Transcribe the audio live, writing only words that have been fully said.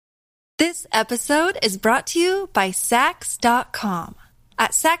This episode is brought to you by Sax.com.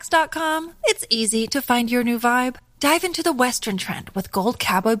 At Sax.com, it's easy to find your new vibe. Dive into the Western trend with gold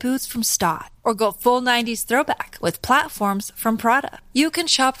cowboy boots from Stott, or go full 90s throwback with platforms from Prada. You can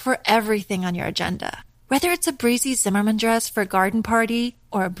shop for everything on your agenda, whether it's a breezy Zimmermann dress for a garden party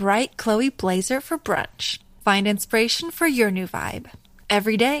or a bright Chloe blazer for brunch. Find inspiration for your new vibe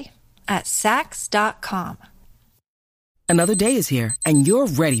every day at Sax.com. Another day is here, and you're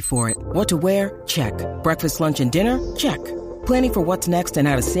ready for it. What to wear? Check. Breakfast, lunch, and dinner? Check. Planning for what's next and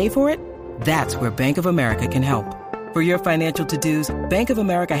how to save for it? That's where Bank of America can help. For your financial to-dos, Bank of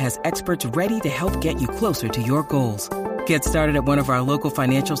America has experts ready to help get you closer to your goals. Get started at one of our local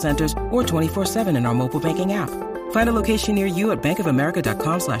financial centers or 24/7 in our mobile banking app. Find a location near you at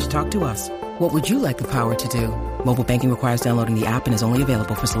bankofamerica.com/talktous. What would you like the power to do? Mobile banking requires downloading the app and is only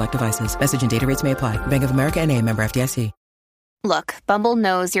available for select devices. Message and data rates may apply. Bank of America N.A., member FDIC. Look, Bumble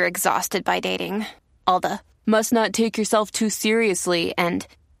knows you're exhausted by dating. All the must not take yourself too seriously and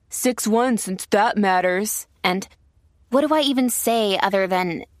 6'1" since that matters. And what do I even say other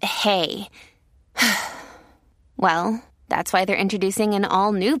than, hey? Well, that's why they're introducing an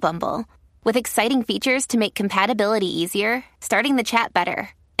all-new Bumble with exciting features to make compatibility easier, starting the chat better,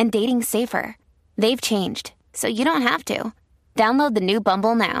 and dating safer. They've changed, so you don't have to. Download the new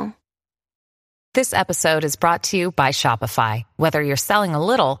Bumble now. This episode is brought to you by Shopify. Whether you're selling a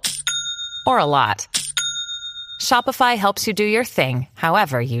little or a lot, Shopify helps you do your thing,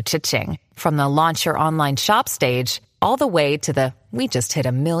 however you cha-ching. From the launch your online shop stage, all the way to the we just hit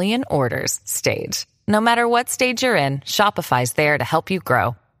 1 million orders stage. No matter what stage you're in, Shopify's there to help you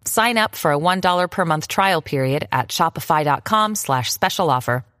grow. Sign up for a $1 per month trial period at shopify.com/special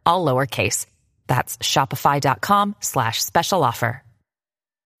offer, all lowercase. That's shopify.com/special offer.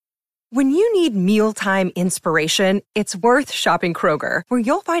 When you need mealtime inspiration, it's worth shopping Kroger, where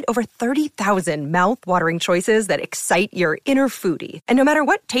you'll find over 30,000 mouth-watering choices that excite your inner foodie. And no matter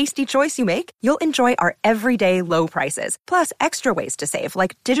what tasty choice you make, you'll enjoy our everyday low prices, plus extra ways to save,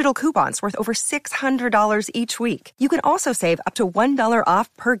 like digital coupons worth over $600 each week. You can also save up to $1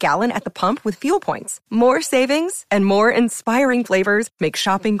 off per gallon at the pump with fuel points. More savings and more inspiring flavors make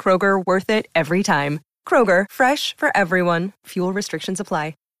shopping Kroger worth it every time. Kroger, fresh for everyone. Fuel restrictions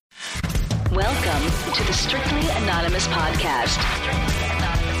apply. Welcome to the Strictly Anonymous Podcast.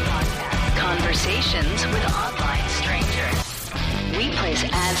 Conversations with online strangers. We place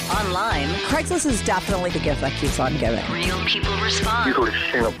ads online. Craigslist is definitely the gift that keeps on giving. Real people respond. You go to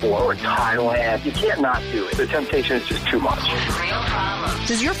Singapore or Thailand, you can't not do it. The temptation is just too much. Real problems.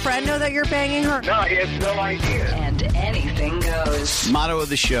 Does your friend know that you're banging her? No, he has no idea. And anything goes. Motto of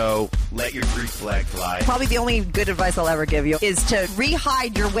the show, let your Greek flag fly. Probably the only good advice I'll ever give you is to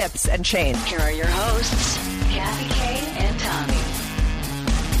re-hide your whips and chains. Here are your hosts, Kathy Kay and Tommy.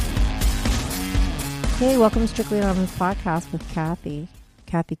 Hey, welcome to Strictly Anonymous Podcast with Kathy.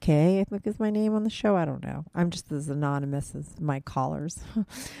 Kathy K, I think is my name on the show. I don't know. I'm just as anonymous as my callers.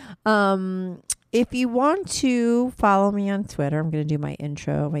 If you want to follow me on Twitter, I'm going to do my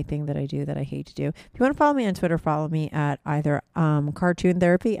intro, my thing that I do that I hate to do. If you want to follow me on Twitter, follow me at either Cartoon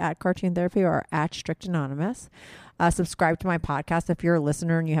Therapy, or at Strict Anonymous. Subscribe to my podcast. If you're a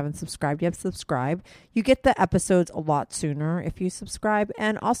listener and you haven't subscribed yet, subscribe. You get the episodes a lot sooner if you subscribe.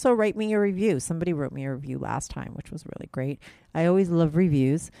 And also write me a review. Somebody wrote me a review last time, which was really great. I always love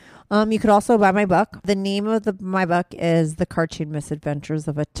reviews. You could also buy my book. The name of my book is The Cartoon Misadventures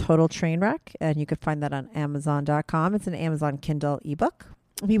of a Total Train Wreck. And you could find that on Amazon.com. It's an Amazon Kindle ebook.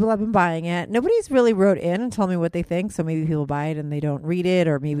 People have been buying it. Nobody's really wrote in and told me what they think. So maybe people buy it and they don't read it,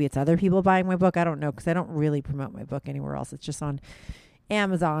 or maybe it's other people buying my book. I don't know, because I don't really promote my book anywhere else. It's just on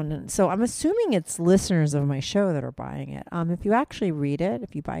Amazon. And so I'm assuming it's listeners of my show that are buying it. If you actually read it,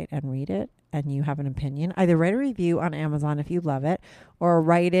 if you buy it and read it and you have an opinion, either write a review on Amazon if you love it, or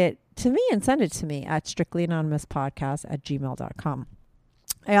write it to me and send it to me at strictlyanonymouspodcast@gmail.com.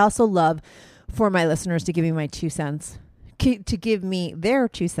 I also love for my listeners to give me my 2 cents, to give me their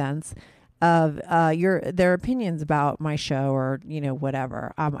 2 cents of their opinions about my show, or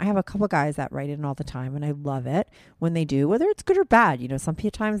whatever. I have a couple guys that write in all the time, and I love it when they do, whether it's good or bad.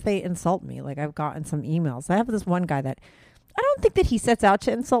 Sometimes they insult me. Like, I've gotten some emails. I have this one guy that I don't think that he sets out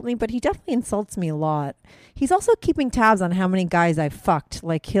to insult me, but he definitely insults me a lot. He's also keeping tabs on how many guys I've fucked.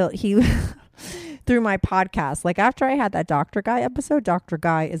 Like, he through my podcast. Like, after I had that Dr. Guy episode, Dr.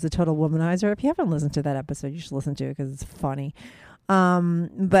 Guy is a total womanizer. If you haven't listened to that episode, you should listen to it because it's funny.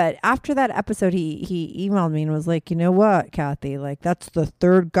 But after that episode, he emailed me and was like, you know what, Kathy, like that's the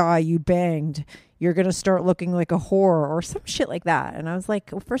third guy you banged. You're going to start looking like a whore or some shit like that. And I was like,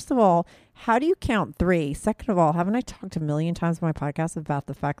 well, first of all, how do you count 3? Second of all, haven't I talked a million times on my podcast about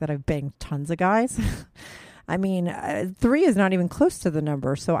the fact that I've banged tons of guys? I mean, 3 is not even close to the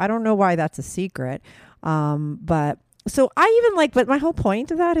number. So I don't know why that's a secret. But so I even like, but my whole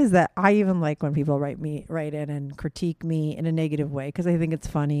point of that is that I even like when people write in and critique me in a negative way, because I think it's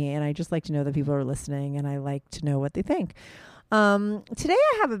funny. And I just like to know that people are listening, and I like to know what they think. Today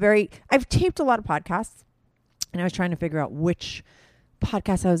I've taped a lot of podcasts, and I was trying to figure out which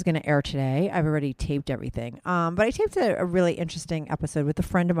podcast I was going to air today. I've already taped everything. But I taped a really interesting episode with a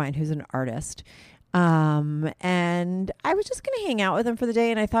friend of mine who's an artist. And I was just going to hang out with him for the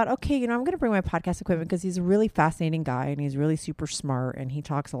day. And I thought, okay, I'm going to bring my podcast equipment because he's a really fascinating guy, and he's really super smart, and he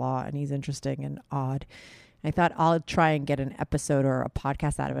talks a lot, and he's interesting and odd. I thought I'll try and get an episode or a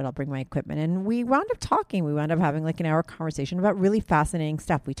podcast out of it. I'll bring my equipment. And we wound up talking. We wound up having like an hour conversation about really fascinating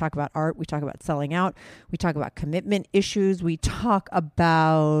stuff. We talk about art. We talk about selling out. We talk about commitment issues. We talk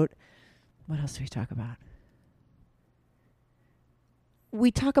about, what else do we talk about?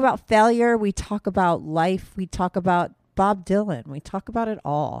 We talk about failure. We talk about life. We talk about Bob Dylan. We talk about it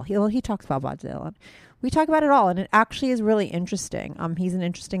all. He talks about Bob Dylan. We talk about it all. And it actually is really interesting. He's an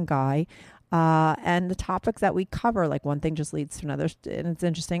interesting guy. And the topics that we cover, like one thing just leads to another, and it's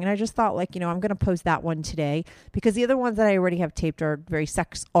interesting. And I just thought, like, I'm going to post that one today because the other ones that I already have taped are very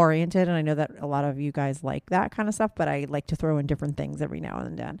sex oriented. And I know that a lot of you guys like that kind of stuff, but I like to throw in different things every now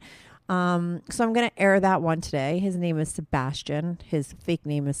and then. So I'm going to air that one today. His name is Sebastian. His fake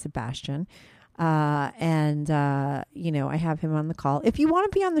name is Sebastian. I have him on the call. If you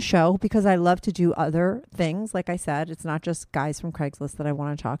want to be on the show, because I love to do other things, like I said, it's not just guys from Craigslist that I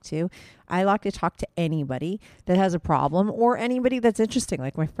want to talk to. I like to talk to anybody that has a problem or anybody that's interesting.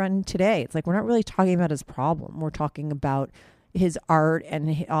 Like my friend today, it's like, we're not really talking about his problem. We're talking about his art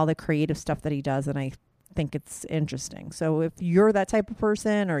and all the creative stuff that he does. And I think it's interesting. So if you're that type of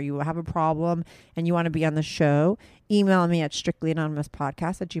person or you have a problem and you want to be on the show, email me at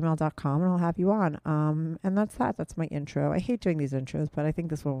strictlyanonymouspodcast@gmail.com and I'll have you on. And that's that. That's my intro. I hate doing these intros, but I think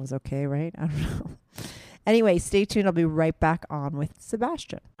this one was okay, right? I don't know. Anyway, stay tuned. I'll be right back on with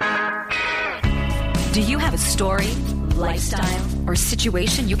Sebastian. Do you have a story, lifestyle, or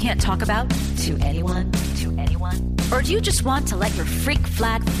situation you can't talk about to anyone? Or do you just want to let your freak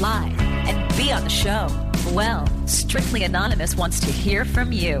flag fly and be on the show? Well, Strictly Anonymous wants to hear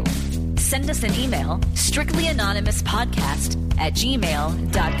from you. Send us an email,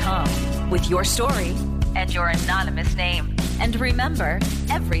 strictlyanonymouspodcast@gmail.com, with your story and your anonymous name. And remember,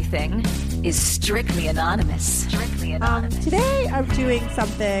 everything is strictly anonymous. Strictly anonymous. Today I'm doing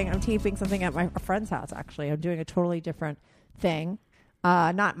something. I'm taping something at my friend's house, actually. I'm doing a totally different thing.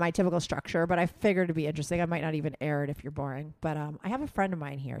 Not my typical structure, but I figured it'd be interesting. I might not even air it if you're boring. But I have a friend of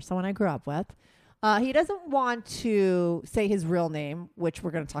mine here, someone I grew up with. He doesn't want to say his real name, which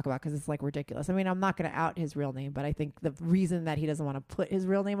we're going to talk about because it's like ridiculous. I mean, I'm not going to out his real name, but I think the reason that he doesn't want to put his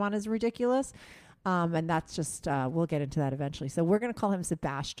real name on is ridiculous. And that's just, we'll get into that eventually. So we're going to call him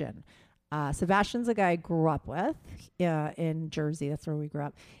Sebastian. Sebastian's a guy I grew up with in Jersey. That's where we grew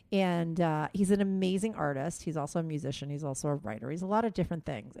up. And he's an amazing artist. He's also a musician. He's also a writer. He's a lot of different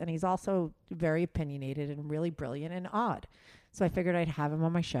things. And he's also very opinionated and really brilliant and odd. So I figured I'd have him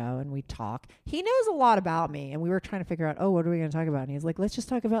on my show and we'd talk. He knows a lot about me. And we were trying to figure out, what are we going to talk about? And he's like, let's just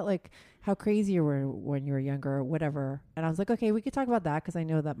talk about like how crazy you were when you were younger or whatever. And I was like, okay, we could talk about that because I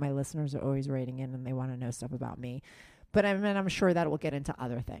know that my listeners are always writing in and they want to know stuff about me. But I'm sure that will get into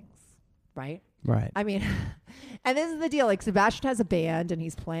other things. Right. I mean, and this is the deal. Like Sebastian has a band and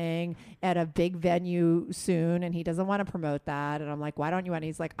he's playing at a big venue soon and he doesn't want to promote that. And I'm like, why don't you? And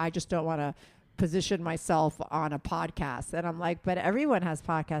he's like, I just don't want to position myself on a podcast. And I'm like, but everyone has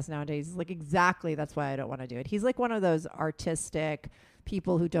podcasts nowadays. He's like, exactly. That's why I don't want to do it. He's like one of those artistic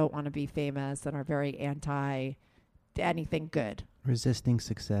people who don't want to be famous and are very anti anything good. Resisting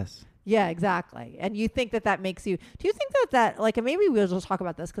success. Yeah, exactly. And you think that makes you, do you think that like, and maybe we'll just talk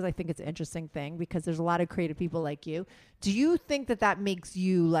about this because I think it's an interesting thing because there's a lot of creative people like you. Do you think that makes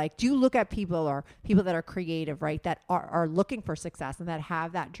you like, do you look at people or people that are creative, right, that are looking for success and that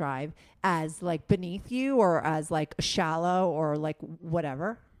have that drive as like beneath you or as like shallow or like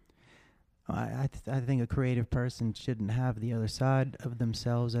whatever? I think a creative person shouldn't have the other side of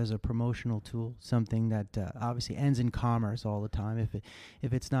themselves as a promotional tool, something that obviously ends in commerce all the time.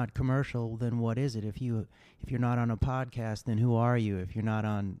 If it's not commercial, then what is it? If you're not on a podcast, then who are you? If you're not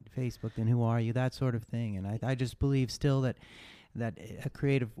on Facebook, then who are you? That sort of thing. And I just believe still that that a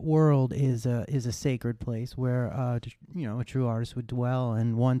creative world is a sacred place where a true artist would dwell,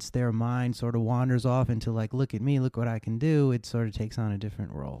 and once their mind sort of wanders off into like, look at me, look what I can do, it sort of takes on a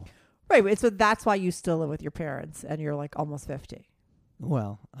different role. Right, so that's why you still live with your parents and you're like almost 50.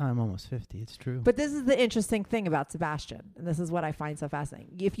 Well, I'm almost 50, it's true. But this is the interesting thing about Sebastian, and this is what I find so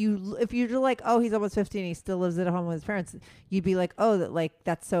fascinating. If you're like, oh, he's almost 50 and he still lives at home with his parents, you'd be like, oh,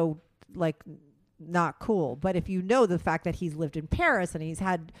 that's so like not cool. But if you know the fact that he's lived in Paris and he's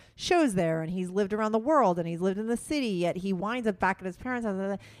had shows there and he's lived around the world and he's lived in the city, yet he winds up back at his parents'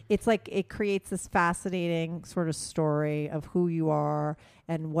 house, it's like it creates this fascinating sort of story of who you are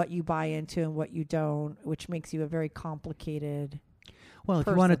and what you buy into and what you don't, which makes you a very complicated Well, if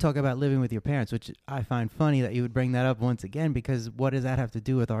you want to talk about living with your parents, which I find funny that you would bring that up once again, because what does that have to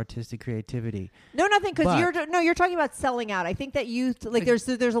do with artistic creativity? No, nothing. Because you're talking about selling out. I think that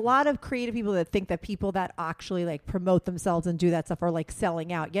there's a lot of creative people that think that people that actually like promote themselves and do that stuff are like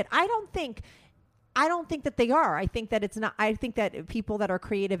selling out. Yet I don't think that they are. I think that it's not. I think that people that are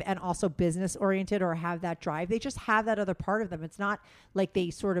creative and also business oriented or have that drive, they just have that other part of them. It's not like they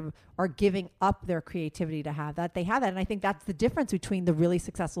sort of are giving up their creativity to have that. They have that. And I think that's the difference between the really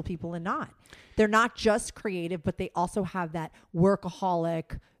successful people and not. They're not just creative, but they also have that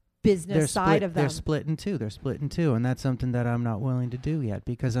workaholic business side of them. They're split in two. And that's something that I'm not willing to do yet,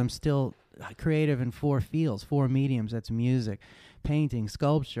 because I'm still creative in 4 fields, 4 mediums. That's music, painting,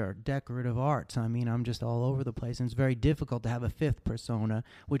 sculpture, decorative arts. I mean, I'm just all over the place, and it's very difficult to have a 5th persona,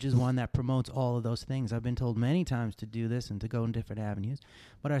 which is one that promotes all of those things. I've been told many times to do this and to go in different avenues,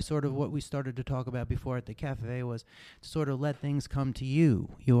 but what we started to talk about before at the cafe was to sort of let things come to you.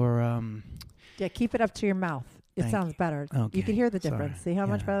 Keep it up to your mouth. It sounds better. Okay. You can hear the difference. See how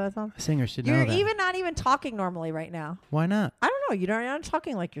much better that sounds? Singers should know that. You're even not even talking normally right now. Why not? I don't know. You're not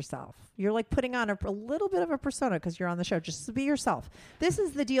talking like yourself. You're like putting on a little bit of a persona because you're on the show. Just be yourself. This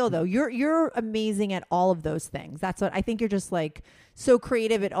is the deal, though. You're amazing at all of those things. That's what I think. You're just like so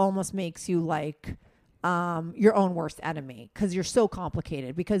creative. It almost makes you like your own worst enemy, because you're so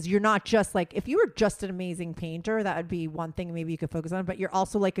complicated, because you're not just like, if you were just an amazing painter, that would be one thing maybe you could focus on, but you're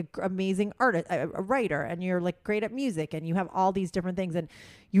also like an amazing artist, a writer, and you're like great at music, and you have all these different things, and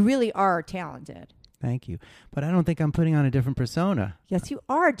you really are talented. Thank you. But I don't think I'm putting on a different persona. Yes, you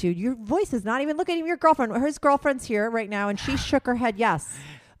are, dude. Your voice is not even, look at your girlfriend. His girlfriend's here right now, and she shook her head yes.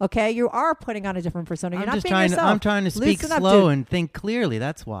 Okay, you are putting on a different persona. You're not being yourself. I'm trying to speak slow and think clearly.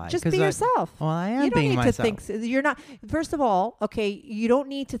 That's why. Just be yourself. Well, I am being myself. You don't need to think. You're not. First of all, okay, you don't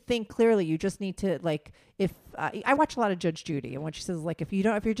need to think clearly. You just need to like. If I watch a lot of Judge Judy, and when she says like, if you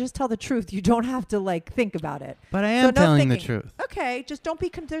just tell the truth, you don't have to like think about it. But I am telling the truth. Okay, just don't be.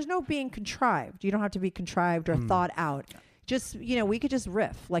 There's no being contrived. You don't have to be contrived or thought out. Just, we could just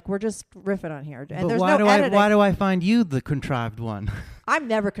riff. Like, we're just riffing on here. And there's no editing. Why do I find you the contrived one? I'm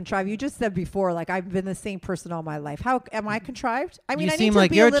never contrived. You just said before, like, I've been the same person all my life. How am I contrived? I mean, you seem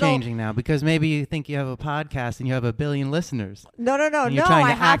like you're changing now, because maybe you think you have a podcast and you have 1 billion listeners. No. And you're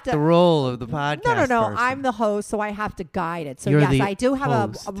trying to act the role of the podcast. No. person. I'm the host, so I have to guide it. So you're yes, I do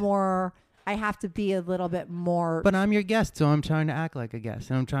have host. a more. I have to be a little bit more. But I'm your guest, so I'm trying to act like a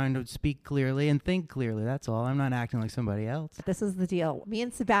guest, and I'm trying to speak clearly and think clearly. That's all. I'm not acting like somebody else. This is the deal. Me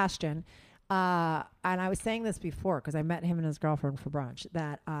and Sebastian, and I was saying this before because I met him and his girlfriend for brunch,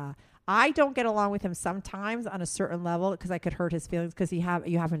 that I don't get along with him sometimes on a certain level because I could hurt his feelings, because you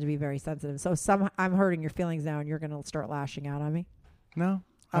happen to be very sensitive. So I'm hurting your feelings now, and you're going to start lashing out on me? No.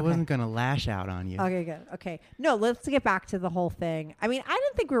 I wasn't going to lash out on you. Okay, good. Okay. No, let's get back to the whole thing. I mean, I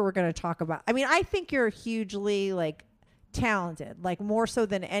didn't think we were going to talk about... I mean, I think you're hugely, like, talented. Like, more so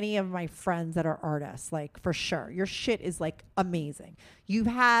than any of my friends that are artists. Like, for sure. Your shit is, like, amazing. You've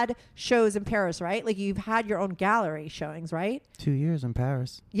had shows in Paris, right? Like, you've had your own gallery showings, right? 2 years in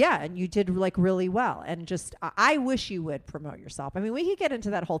Paris. Yeah, and you did, like, really well. And just... I wish you would promote yourself. I mean, we could get into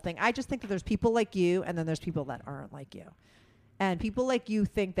that whole thing. I just think that there's people like you, and then there's people that aren't like you. And people like you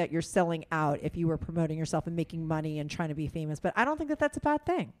think that you're selling out if you were promoting yourself and making money and trying to be famous. But I don't think that that's a bad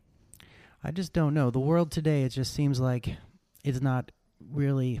thing. I just don't know. The world today, it just seems like it's not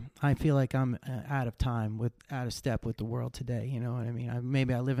really... I feel like I'm out of step with the world today. You know what I mean?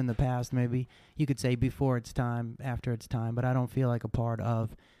 Maybe I live in the past. Maybe you could say before its time, after its time. But I don't feel like a part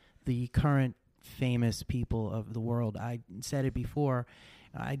of the current famous people of the world. I said it before.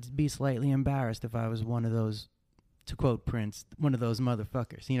 I'd be slightly embarrassed if I was one of those... To quote Prince, one of those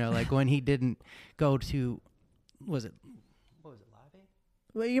motherfuckers, like when he didn't go to, what was it Live Aid?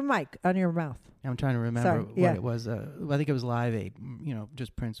 Well, your mic on your mouth. I'm trying to remember Sorry, what it was. I think it was Live Aid.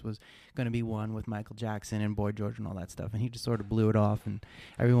 Just Prince was going to be one with Michael Jackson and Boy George and all that stuff. And he just sort of blew it off, and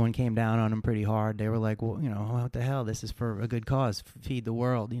everyone came down on him pretty hard. They were like, well, what the hell? This is for a good cause. Feed the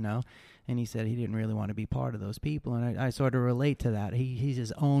world, And he said he didn't really want to be part of those people. And I sort of relate to that. He's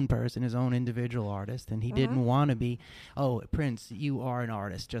his own person, his own individual artist. And he didn't want to be, Prince, you are an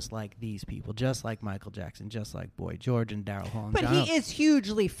artist just like these people, just like Michael Jackson, just like Boy George and Daryl Hall. But he is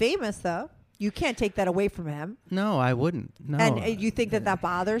hugely famous, though. You can't take that away from him. No, I wouldn't. No. And you think that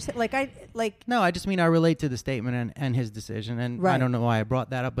bothers him? No, I just mean I relate to the statement and his decision. And I don't know why I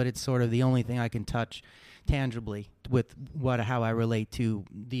brought that up, but it's sort of the only thing I can touch tangibly with how I relate to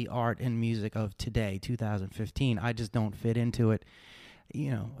the art and music of today, 2015. I just don't fit into it,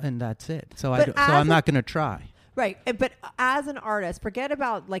 and that's it. So I'm not going to try. Right. But as an artist, forget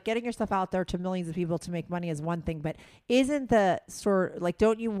about getting your stuff out there to millions of people to make money is one thing, but isn't the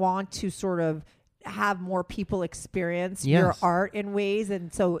don't you want to sort of have more people experience your art in ways?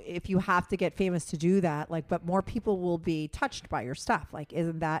 And so if you have to get famous to do that, but more people will be touched by your stuff.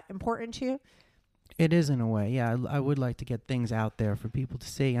 Isn't that important to you? It is in a way, yeah. I would like to get things out there for people to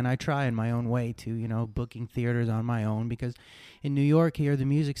see, and I try in my own way to, booking theaters on my own, because in New York here, the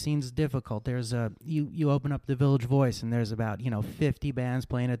music scene's difficult. There's you open up the Village Voice, and there's about 50 bands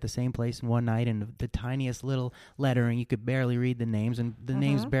playing at the same place in one night, and the tiniest little lettering, you could barely read the names, and the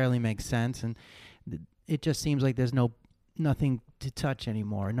names barely make sense, and it just seems like there's nothing to touch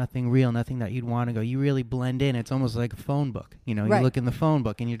anymore, nothing real, nothing that you'd want to go. You really blend in. It's almost like a phone book. You look in the phone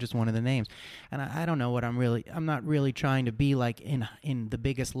book and you're just one of the names. And I don't know what I'm not really trying to be like in the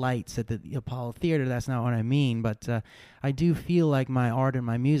biggest lights at the Apollo Theater. That's not what I mean. But I do feel like my art and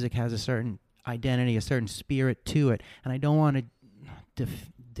my music has a certain identity, a certain spirit to it. And I don't want to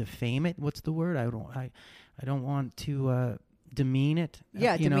defame it. What's the word? I don't want to demean it.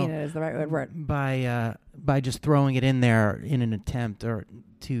 Yeah, demean it is the right word. By just throwing it in there in an attempt or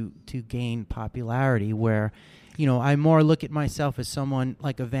to gain popularity, where I more look at myself as someone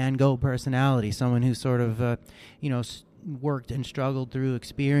like a Van Gogh personality, someone who sort of worked and struggled through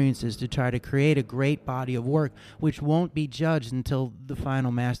experiences to try to create a great body of work, which won't be judged until the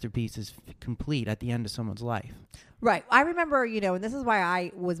final masterpiece is complete at the end of someone's life. Right. I remember, and this is why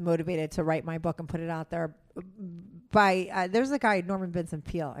I was motivated to write my book and put it out there. There's a guy, Norman Vincent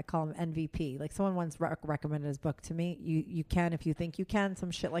Peale. I call him MVP. Someone once recommended his book to me. You can if you think you can,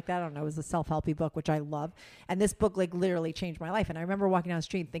 some shit like that. I don't know. It was a self-helpy book, which I love. And this book literally changed my life. And I remember walking down the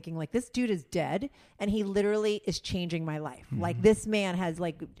street thinking this dude is dead and he literally is changing my life. Mm-hmm. This man has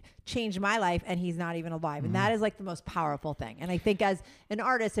changed my life and he's not even alive. Mm-hmm. And that is the most powerful thing. And I think as an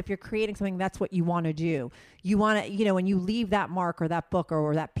artist, if you're creating something, that's what you want to do. You want to, when you leave that mark or that book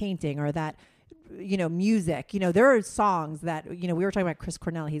or that painting or that music, there are songs that, we were talking about Chris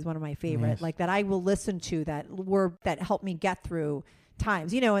Cornell. He's one of my favorite, that I will listen to that help me get through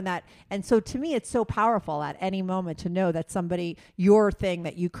times, and so to me, it's so powerful at any moment to know that somebody, your thing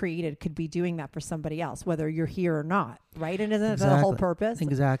that you created could be doing that for somebody else, whether you're here or not. Right. And isn't that the whole purpose?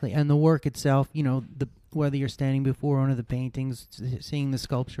 Exactly. And the work itself, whether you're standing before one of the paintings, seeing the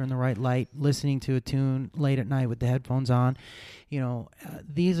sculpture in the right light, listening to a tune late at night with the headphones on,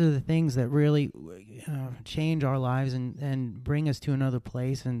 these are the things that really change our lives and bring us to another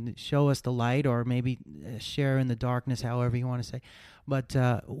place and show us the light, or maybe share in the darkness, however you want to say. But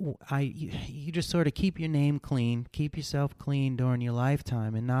you just sort of keep your name clean, keep yourself clean during your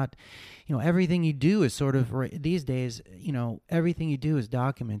lifetime, and not, everything you do is sort of these days. Everything you do is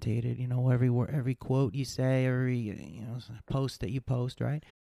documented. Every quote you say, every post that you post, right?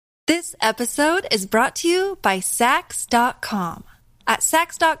 This episode is brought to you by Sax.com. At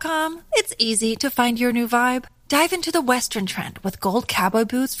Sax.com, it's easy to find your new vibe. Dive into the Western trend with gold cowboy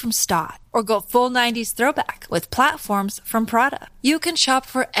boots from Stott, or go full 90s throwback with platforms from Prada. You can shop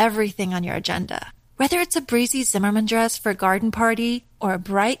for everything on your agenda, whether it's a breezy Zimmermann dress for a garden party or a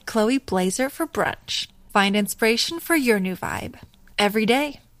bright Chloe blazer for brunch. Find inspiration for your new vibe every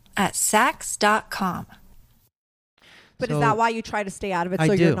day at Sax.com. But is that why you try to stay out of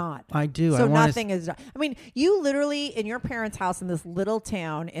it? You're not? I do. So nothing is... I mean, you literally, in your parents' house in this little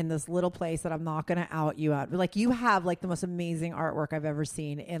town, in this little place that I'm not going to out you out. You have the most amazing artwork I've ever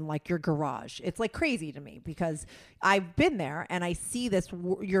seen in your garage. It's crazy to me because I've been there and I see this.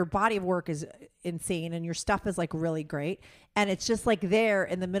 Your body of work is insane and your stuff is really great. And it's just there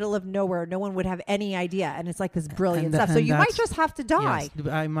in the middle of nowhere. No one would have any idea. And it's this brilliant stuff. So you might just have to die. Yes,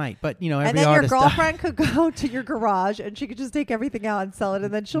 I might. But, every and then artist your girlfriend could go to your garage and and she could just take everything out and sell it,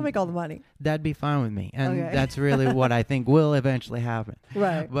 and then she'll make all the money. That'd be fine with me. And Okay. that's really what I think will eventually happen.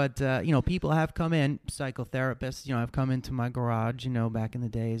 Right. But, people have come in, psychotherapists, have come into my garage, back in the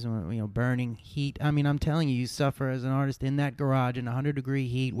days when, burning heat. I mean, I'm telling you, you suffer as an artist in that garage in 100-degree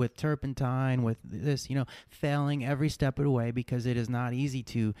heat with turpentine, with this, failing every step of the way because it is not easy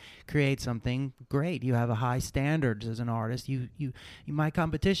to create something great. You have a high standards as an artist. My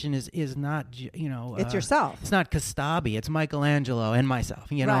competition is not, it's yourself. It's not Kastabi. It's Michelangelo and myself.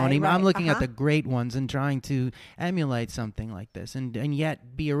 Right, and I'm looking at uh-huh. the great ones and trying to emulate something like this, and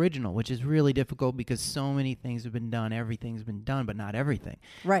yet be original, which is really difficult because so many things have been done. Everything's been done, but not everything.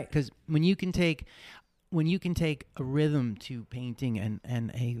 Right. Because when you can take a rhythm to painting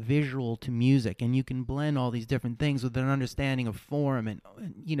and a visual to music, and you can blend all these different things with an understanding of form and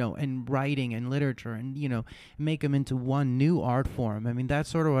writing and literature, and make them into one new art form. I mean, that's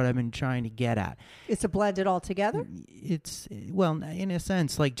sort of what I've been trying to get at. It's to blend it all together? It's, well, in a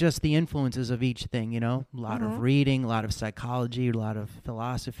sense, like just the influences of each thing, a lot of reading, a lot of psychology, a lot of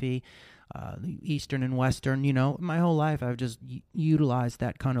philosophy, Eastern and Western, my whole life I've just utilized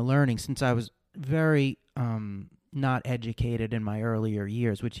that kind of learning since I was very not educated in my earlier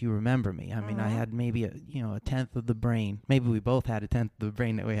years, which you remember me. I mean, I had maybe a tenth of the brain. Maybe we both had a tenth of the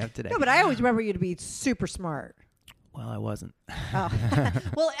brain that we have today. No, but I always remember you to be super smart. Well, I wasn't. Oh.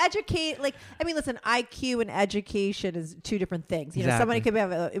 Well, listen, IQ and education is two different things. Exactly. Somebody could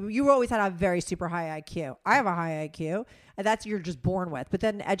have, you always had a very super high IQ. I have a high IQ, and that's you're just born with. But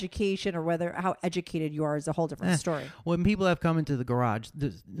then education or how educated you are is a whole different story. When people have come into the garage,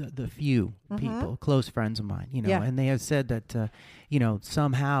 the few people, close friends of mine, and they have said that,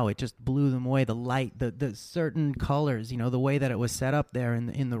 somehow it just blew them away. The light, the certain colors, the way that it was set up there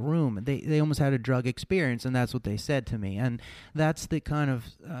in the room, they almost had a drug experience, and that's what they said to me. And that's the kind of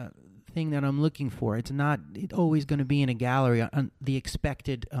thing that I'm looking for. It's not always going to be in a gallery on the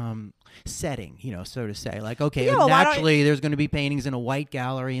expected setting, so to say. Like, okay, naturally there's going to be paintings in a white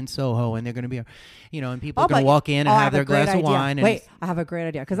gallery in Soho, and they're going to be, and people are going to walk in and have their glass of wine. Wait, I have a great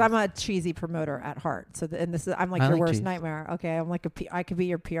idea because I'm a cheesy promoter at heart. So, I'm like your worst nightmare. Okay, I'm like I could be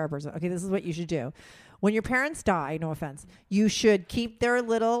your PR person. Okay, this is what you should do. When your parents die, no offense, you should keep their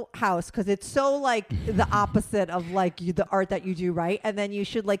little house because it's so like the opposite of like the art that you do, right? And then you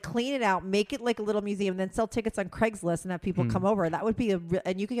should like clean it out, make it like a little museum, then sell tickets on Craigslist and have people come over. That would be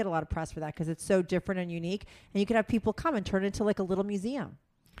and you could get a lot of press for that because it's so different and unique. And you could have people come and turn it into like a little museum.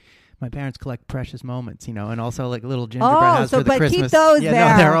 My parents collect precious moments, and also like little gingerbread house for the Christmas. Keep those there.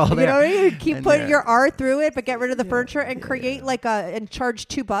 No, they're all there. You keep putting your art through it, but get rid of the furniture and create and charge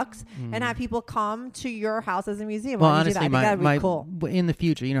 $2 and have people come to your house as a museum. Well, honestly, I think that would be cool. In the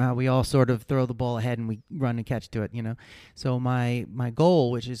future, how we all sort of throw the ball ahead and we run and catch to it, So my goal,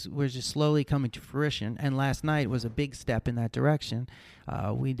 which is just slowly coming to fruition, and last night was a big step in that direction.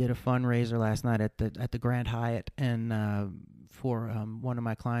 We did a fundraiser last night at the Grand Hyatt, and for one of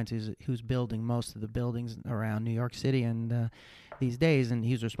my clients who's building most of the buildings around New York City and these days, and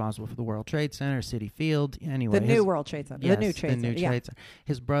he's responsible for the World Trade Center, Citi Field. Anyway, the new World Trade Center. Yes, the new Trade Center.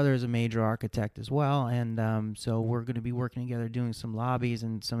 His brother is a major architect as well, and so we're going to be working together doing some lobbies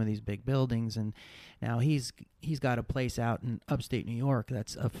in some of these big buildings. And now he's got a place out in upstate New York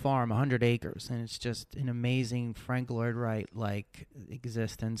that's a farm, 100 acres, and it's just an amazing Frank Lloyd Wright-like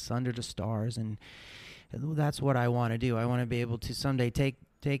existence under the stars. And that's what I want to do. I want to be able to someday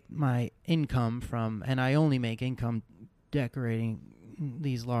take my income from, and I only make income decorating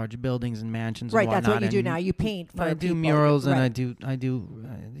these large buildings and mansions. Right, and that's what you do now. You paint. For I do people. murals, right. and I do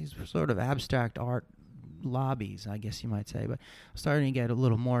these sort of abstract art lobbies, I guess you might say. But I'm starting to get a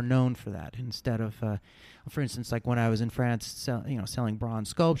little more known for that instead of, for instance, like when I was in France, selling bronze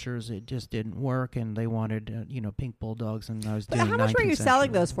sculptures, it just didn't work, and they wanted, pink bulldogs, and I was doing. How much were you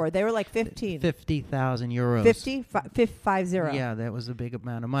selling those for? They were like 50,000 euros. 50? 50? Yeah, that was a big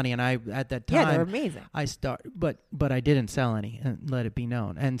amount of money, and I at that time. Yeah, they were amazing. But I didn't sell any, and let it be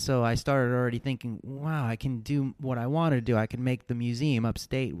known. And so I started already thinking, wow, I can do what I want to do. I can make the museum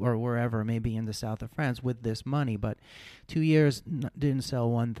upstate or wherever, maybe in the south of France, with this money. But 2 years didn't sell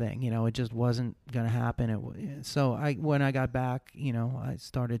one thing. It just wasn't going to happen. So when I got back, I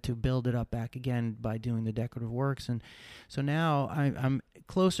started to build it up back again by doing the decorative works. And so now I'm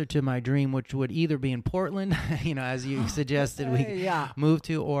closer to my dream, which would either be in Portland, as you suggested we move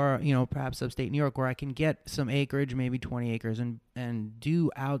to, or, perhaps upstate New York, where I can get some acreage, maybe 20 acres, and do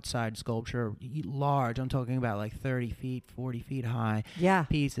outside sculpture, large. I'm talking about like 30 feet, 40 feet high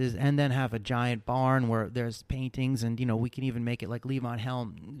pieces, and then have a giant barn where there's paintings, and, we can even make it like Levon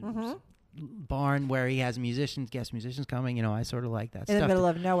Helm barn where he has guest musicians coming. You know, I sort of like that in stuff. the middle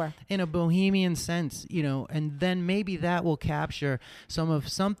of nowhere. In a bohemian sense, you know, and then maybe that will capture some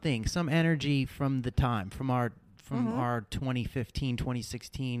energy from the time, from our 2015,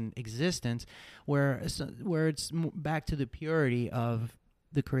 2016 existence, where it's back to the purity of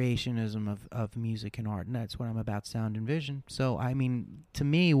the creationism of music and art, and that's what I'm about, sound and vision. So, I mean, to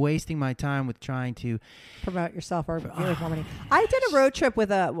me, wasting my time with trying to promote yourself or really harmony. I did a road trip with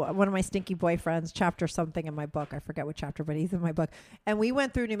one of my stinky boyfriends, chapter something in my book. I forget what chapter, but he's in my book. And we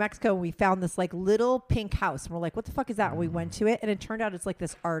went through New Mexico and we found this like little pink house. And we're like, what the fuck is that? And we went to it, and it turned out it's like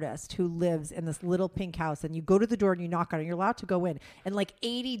this artist who lives in this little pink house. And you go to the door and you knock on it. You're allowed to go in, and like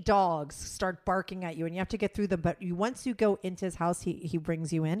 80 dogs start barking at you, and you have to get through them. But once you go into his house, he brings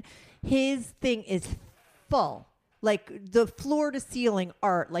you in. His thing is full, like the floor to ceiling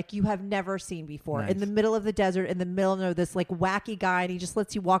art like you have never seen before. Nice. In the middle of the desert, in the middle of this like wacky guy, and he just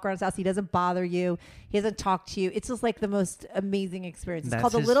lets you walk around his house. He doesn't bother you. He doesn't talk to you. It's just like the most amazing experience. It's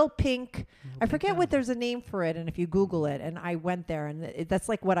called the Little Pink. I forget what there's a name for it, and if you Google it, and I went there, and that's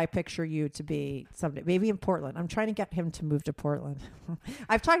like what I picture you to be someday, maybe in Portland. I'm trying to get him to move to Portland.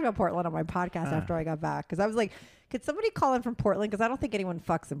 I've talked about Portland on my podcast after I got back, because I was like, could somebody call in from Portland? Because I don't think anyone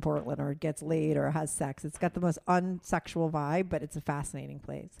fucks in Portland or gets laid or has sex. It's got the most unsexual vibe, but it's a fascinating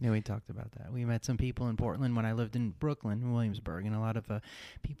place. Yeah, we talked about that. We met some people in Portland when I lived in Brooklyn, Williamsburg, and a lot of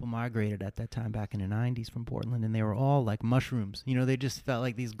people migrated at that time back in the 90s from Portland, and they were all like mushrooms. You know, they just felt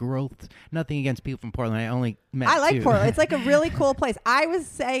like these growths. Nothing against people from Portland. I only met I like two. Portland. It's like a really cool place. I was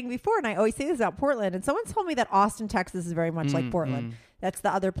saying before, and I always say this about Portland, and someone told me that Austin, Texas is very much like Portland. That's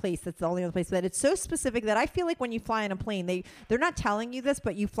the other place. That's the only other place. But it's so specific that I feel like when you fly in a plane, they're not telling you this,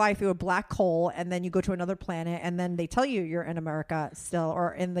 but you fly through a black hole and then you go to another planet, and then they tell you you're in America still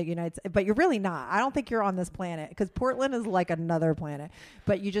or in the United States, but you're really not. I don't think you're on this planet, because Portland is like another planet,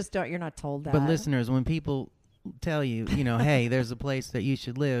 but you just don't. You're not told that. But listeners, when people tell you, you know, hey, there's a place that you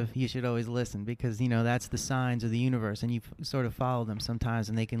should live, you should always listen, because, you know, that's the signs of the universe, and you sort of follow them sometimes,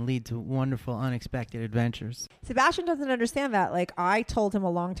 and they can lead to wonderful, unexpected adventures. Sebastian doesn't understand that. Like, I told him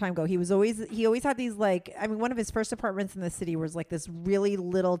a long time ago, he always had these, like, I mean, one of his first apartments in the city was like this really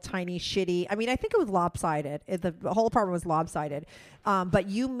little tiny shitty, I mean, I think it was lopsided. The whole apartment was lopsided. But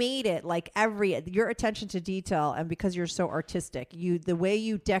you made it like your attention to detail, and because you're so artistic, the way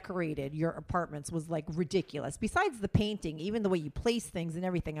you decorated your apartments was like ridiculous. Besides the painting, even the way you place things and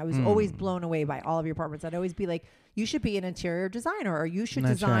everything, I was always blown away by all of your apartments. I'd always be like, you should be an interior designer, or you should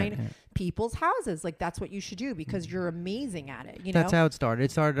design people's houses. Like, that's what you should do, because you're amazing at it. You know, that's how it started.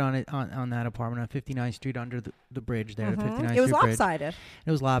 It started on that apartment on 59th Street under the bridge there. The 59th Street it was bridge. lopsided.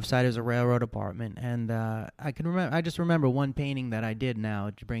 It was lopsided. It was a railroad apartment, and I just remember one painting that I did. Now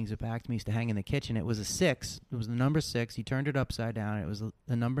it brings it back to me. Used to hang in the kitchen. It was a 6. It was the number 6. He turned it upside down. It was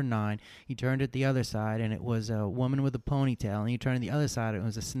the number 9. He turned it the other side, and it was a woman with a ponytail. And he turned it the other side. It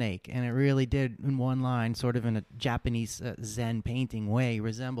was a snake, and it really did, in one line, sort of in a Japanese Zen painting way,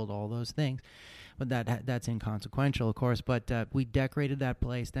 resembled all those things. But that's inconsequential, of course. But we decorated that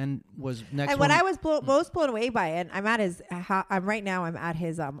place. Then was next. And when I was most blown away by it, I'm at his. Right now. I'm at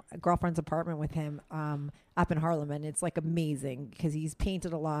his girlfriend's apartment with him up in Harlem, and it's like amazing because he's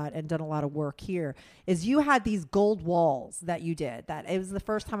painted a lot and done a lot of work here. Is you had these gold walls that you did. That it was the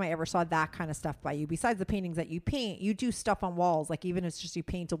first time I ever saw that kind of stuff by you. Besides the paintings that you paint, you do stuff on walls. Like, even if it's just you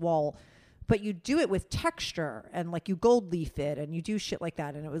paint a wall, but you do it with texture, and like you gold leaf it, and you do shit like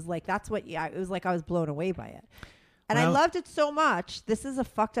that. And it was like, it was like I was blown away by it. And I loved it so much. This is a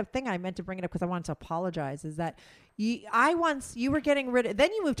fucked up thing. I meant to bring it up because I wanted to apologize. Is that you were getting rid of,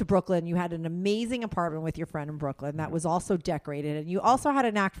 then you moved to Brooklyn. You had an amazing apartment with your friend in Brooklyn that was also decorated. And you also had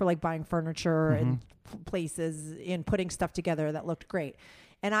a knack for like buying furniture and places and putting stuff together that looked great.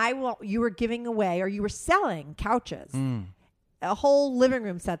 And you were giving away, or you were selling couches. A whole living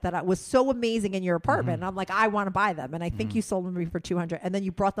room set that was so amazing in your apartment. And I'm like, I want to buy them. And I think you sold them to me for $200. And then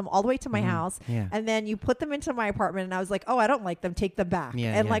you brought them all the way to my house. Yeah. And then you put them into my apartment. And I was like, oh, I don't like them. Take them back.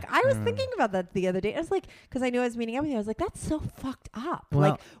 Like, I was thinking about that the other day. I was like, because I knew I was meeting up with you. I was like, that's so fucked up.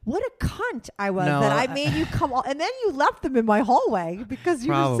 Well, like, what a cunt I was that I made you come all, and then you left them in my hallway because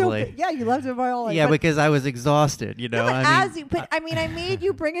you were so good. Yeah, you left them in my hallway. Yeah, because I was exhausted, you know. No, I made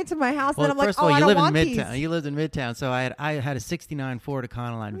you bring it to my house. Well, and I'm first like, of all, I don't want these. You lived in Midtown, so I had a 69 Ford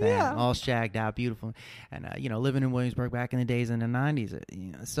Econoline van, all shagged out, beautiful, and living in Williamsburg back in the days in the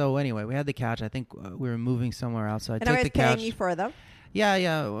 90s. So anyway, we had the couch. I think we were moving somewhere else. So I took the couch. And I was paying you for them. Yeah.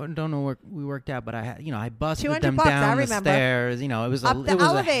 I don't know where we worked out, but I busted them $200, down the stairs. It was one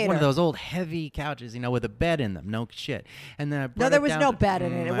of those old heavy couches, with a bed in them. No shit. And then there was no bed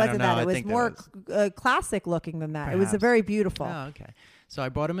in it. It wasn't that. It was more classic looking than that. Perhaps. It was very beautiful. Oh, okay. So I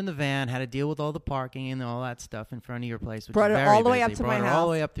brought him in the van, had to deal with all the parking and all that stuff in front of your place, which Brought is it very all the way busy. up to Brought my it all house.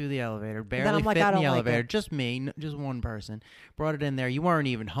 the way up through the elevator. Barely I'm like, fit I in don't the like elevator. it. Just me, just one person. Brought it in there. You weren't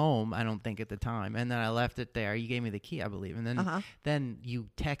even home, I don't think, at the time. And then I left it there. You gave me the key, I believe. And then you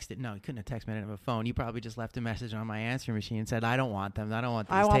texted. No, you couldn't have texted me. I didn't have a phone. You probably just left a message on my answering machine and said, I don't want them. I don't want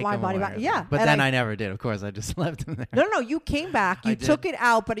these. I want Take my them money away. back. Yeah. But and then I never did. Of course, I just left them there. No, you came back. You took it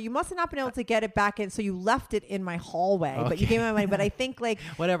out, but you must have not been able to get it back in. So you left it in my hallway. Okay. But you gave me my money. But I think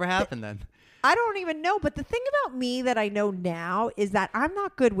whatever happened then. I don't even know. But the thing about me that I know now is that I'm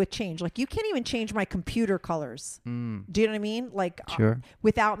not good with change. Like, you can't even change my computer colors. Do you know what I mean? Like, sure.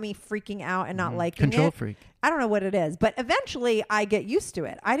 Without me freaking out and not liking Control it. freak. I don't know what it is, but eventually I get used to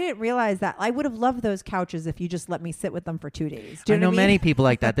it. I didn't realize that. I would have loved those couches if you just let me sit with them for 2 days. Do you know what I mean? Many people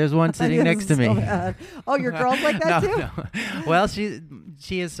like that. There's one sitting next to me. Oh, your girl's like that too? No. Well, she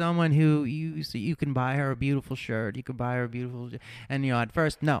is someone who you can buy her a beautiful shirt. You can buy her a beautiful, and at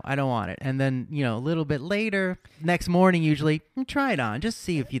first, no, I don't want it. And then, a little bit later, next morning, usually, try it on. Just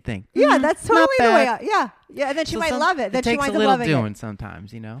see if you think. Yeah, that's totally the way. Yeah. And then she So might love it. Then she winds up loving it. It takes a little doing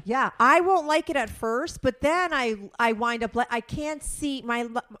sometimes, Yeah, I won't like it at first, but then I wind up I can't see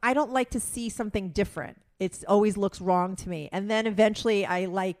I don't like to see something different. It always looks wrong to me. And then eventually I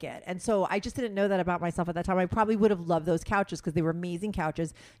like it. And so I just didn't know that about myself at that time. I probably would have loved those couches because they were amazing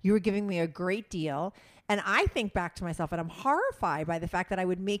couches. You were giving me a great deal. And I think back to myself and I'm horrified by the fact that I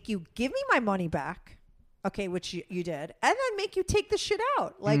would make you give me my money back. Okay, which you did, and then make you take the shit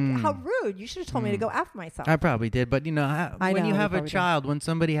out. Like, how rude. You should have told me to go F myself. I probably did, but when you have a child, when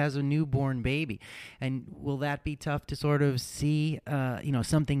somebody has a newborn baby, and will that be tough to sort of see,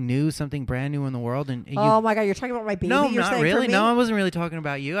 something new, something brand new in the world? And oh my God, you're talking about my baby? No, you're not really. No, I wasn't really talking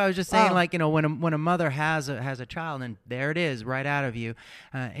about you. I was just saying, when a mother has a child, and there it is, right out of you,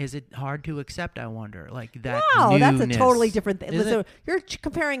 is it hard to accept? I wonder, like that. No, newness. that's a totally different thing. So you're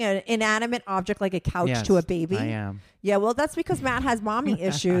comparing an inanimate object like a couch yes, to a baby. I am. Yeah, well, that's because Matt has mommy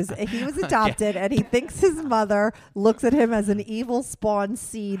issues. He was adopted, and he thinks his mother looks at him as an evil spawn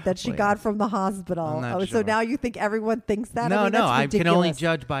seed that she got from the hospital. Sure. So now you think everyone thinks that? No, that's I ridiculous. can only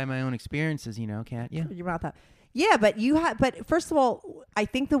judge by my own experiences, can't you? Your mouth out. Yeah, but but first of all, I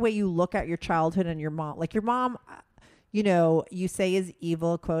think the way you look at your childhood and your mom, like your mom, you say is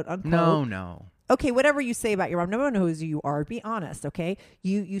evil, quote unquote. No. Okay, whatever you say about your mom, no one knows who you are. Be honest, okay?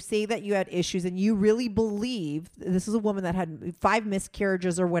 You say that you had issues and you really believe this is a woman that had 5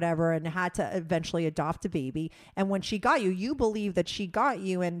 miscarriages or whatever and had to eventually adopt a baby. And when she got you, you believe that she got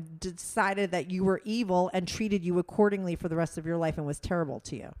you and decided that you were evil and treated you accordingly for the rest of your life and was terrible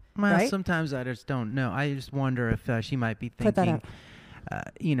to you. Well, right? Sometimes I just don't know. I just wonder if she might be thinking, Put that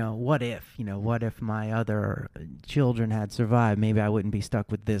out. what if my other children had survived? Maybe I wouldn't be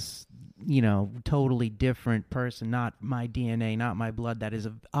stuck with this totally different person, not my DNA, not my blood, that is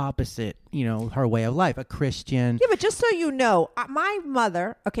opposite, her way of life, a Christian. Yeah, but just so you know, my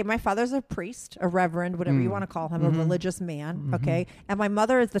mother, okay, my father's a priest, a reverend, whatever you want to call him, a religious man, okay? And my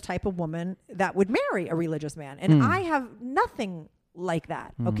mother is the type of woman that would marry a religious man. And I have nothing like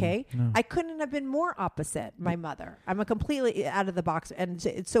that, okay? No. I couldn't have been more opposite my mother. I'm a completely out of the box. And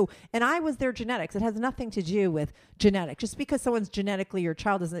I was their genetics. It has nothing to do with genetics. Just because someone's genetically your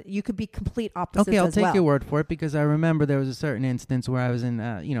child doesn't, you could be complete opposites as well. Okay, I'll take your word for it, because I remember there was a certain instance where I was in,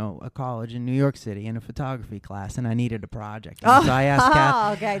 a college in New York City in a photography class, and I needed a project. And so I asked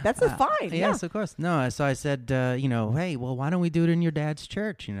Kath. Okay, that's fine. Yes, of course. No, so I said, hey, well, why don't we do it in your dad's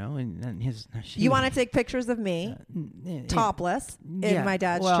church, And you want to take pictures of me, topless, in my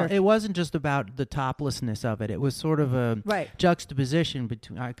dad's church. Well, it wasn't just about the toplessness of it. It was sort of a juxtaposition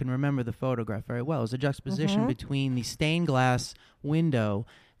between, I can remember the photograph very well. It was a juxtaposition between the stained glass window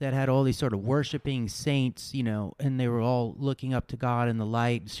that had all these sort of worshiping saints, and they were all looking up to God and the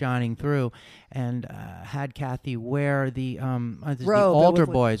light shining through, and had Kathy wear the altar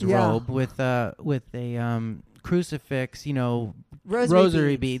boy's robe with a crucifix,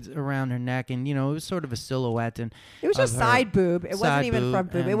 rosary beads around her neck, and it was sort of a silhouette, and it was just side boob. It wasn't even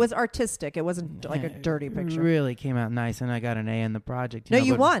front boob. And it was artistic. It wasn't like a dirty picture. It really came out nice, and I got an A in the project.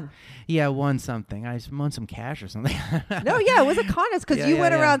 You won. Yeah, I won something. I won some cash or something. No, yeah, it was a contest because you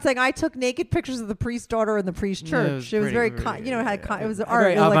went around saying I took naked pictures of the priest's daughter in the priest's church. It was very, it was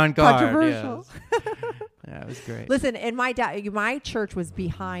very avant-garde, controversial. Yeah, it was great. Listen, and my church was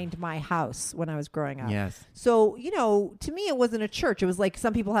behind my house when I was growing up. Yes. So, to me, it wasn't a church. It was like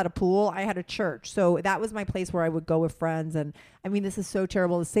some people had a pool. I had a church. So that was my place where I would go with friends. And I mean, this is so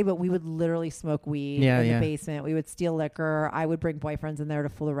terrible to say, but we would literally smoke weed in the basement. We would steal liquor. I would bring boyfriends in there to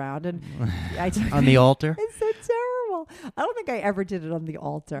fool around. And on the altar? It's so terrible. well, I don't think I ever did it on the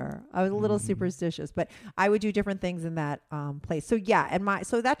altar. I was a little superstitious, but I would do different things in that place. So yeah,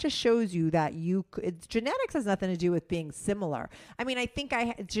 so that just shows you that genetics has nothing to do with being similar. I mean, I think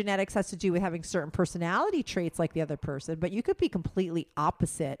genetics has to do with having certain personality traits like the other person, but you could be completely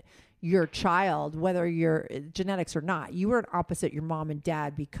opposite your child, whether you're genetics or not. You weren't opposite your mom and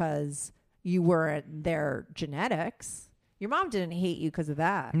dad because you weren't their genetics. Your mom didn't hate you because of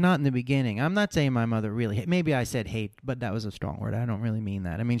that. Not in the beginning. I'm not saying my mother really maybe I said hate, but that was a strong word. I don't really mean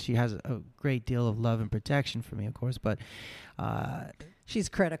that. I mean, she has a great deal of love and protection for me, of course, but she's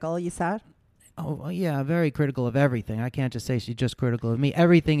critical, you said? Oh, yeah, very critical of everything. I can't just say she's just critical of me.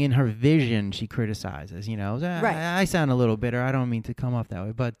 Everything in her vision she criticizes, you know. Right. I sound a little bitter. I don't mean to come off that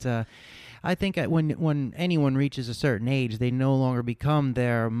way, but I think when anyone reaches a certain age, they no longer become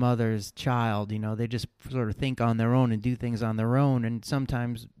their mother's child. You know, they just sort of think on their own and do things on their own. And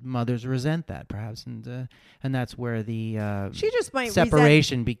sometimes mothers resent that, perhaps, and that's where the she just might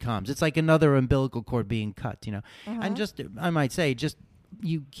separation becomes. It's like another umbilical cord being cut. You know, and I might say,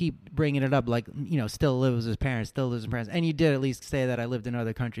 you keep bringing it up, like, you know, still lives with his parents, and you did at least say that I lived in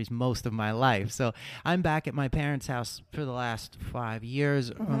other countries most of my life. So I'm back at my parents' house for the last 5 years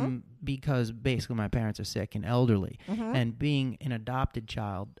because basically my parents are sick and elderly. And being an adopted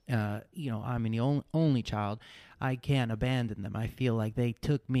child, you know, I'm the only child. I can't abandon them. I feel like they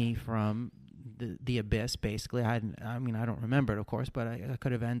took me from the abyss, basically. I mean, I don't remember it, of course, but I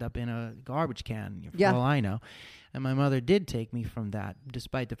could have ended up in a garbage can, for all I know. And my mother did take me from that,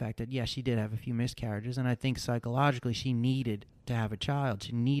 despite the fact that, yes, she did have a few miscarriages, and I think psychologically she needed to have a child.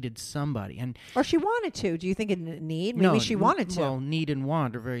 She needed somebody. Or she wanted to. Do you think it need? Maybe she wanted to. Well, need and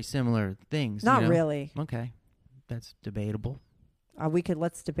want are very similar things. Not really. Okay. That's debatable.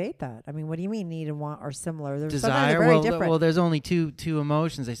 Let's debate that. I mean, what do you mean need and want are similar? Desire, very different. Well, there's only two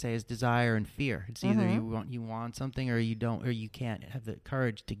emotions, they say, is desire and fear. It's either you want something or you don't, or you can't have the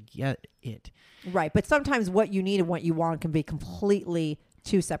courage to get it. Right, but sometimes what you need and what you want can be completely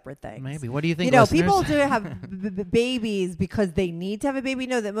two separate things. Maybe. What do you think, listeners? People do have babies because they need to have a baby.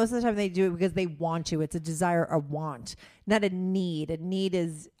 No, that most of the time they do it because they want to. It's a desire, a want, not a need. A need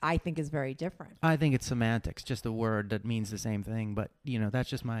I think is very different. I think it's semantics, just a word that means the same thing. But, you know, that's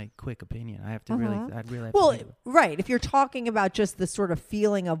just my quick opinion. I have to right. If you're talking about just the sort of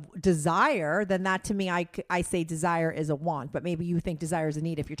feeling of desire, then that to me, I say desire is a want. But maybe you think desire is a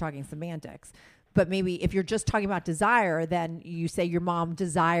need if you're talking semantics. But maybe if you're just talking about desire, then you say your mom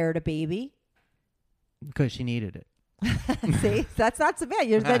desired a baby. Because she needed it. See, that's not so bad.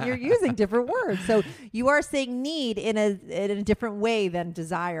 Then you're using different words. So you are saying need in a different way than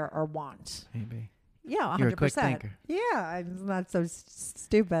desire or want. Maybe. Yeah, 100%. You're a quick thinker. Yeah, I'm not so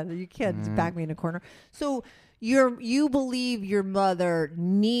stupid. You can't back me in a corner. So you believe your mother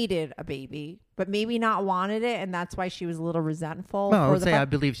needed a baby, but maybe not wanted it, and that's why she was a little resentful. Well, I would say I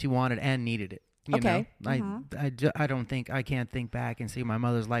believe she wanted and needed it. You know, I can't think back and see my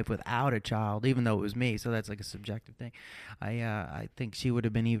mother's life without a child, even though it was me. So that's like a subjective thing. I think she would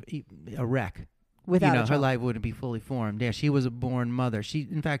have been a wreck. Without a child. Her life wouldn't be fully formed. Yeah, she was a born mother.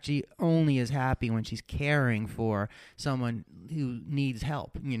 In fact, she only is happy when she's caring for someone who needs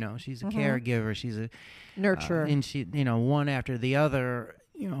help. You know, she's a caregiver. She's a nurturer. And she, you know, one after the other.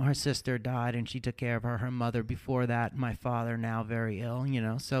 You know, her sister died and she took care of her mother before that. My father, now very ill, you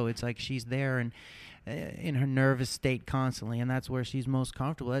know, so it's like she's there and in her nervous state constantly, and that's where she's most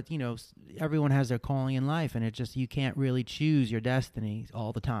comfortable. You know, everyone has their calling in life, and you can't really choose your destiny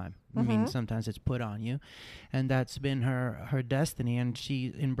all the time. I mean, sometimes it's put on you, and that's been her destiny, and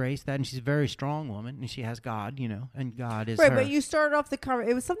she embraced that, and she's a very strong woman, and she has God, you know, and God is right. her. But you started off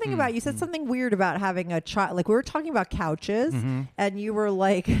it was something about, you said something weird about having a child. Like, we were talking about couches, and you were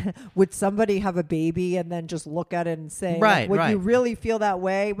like, would somebody have a baby and then just look at it and say, would you really feel that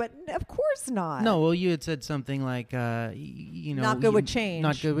way? But of course not. No, well, you had said something like, you know, not good with change.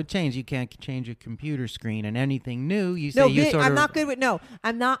 Not good with change. You can't change a computer screen, and anything new, I'm not good with. No,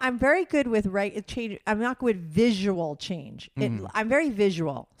 I'm not. I'm very good with change. I'm not good with visual change. I'm very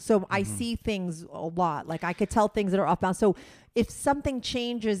visual, so I see things a lot. Like, I could tell things that are off balance. So if something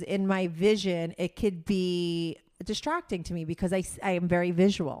changes in my vision, it could be distracting to me because I am very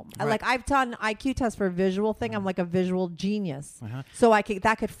visual. Right. Like, I've done IQ tests for a visual thing. I'm like a visual genius. So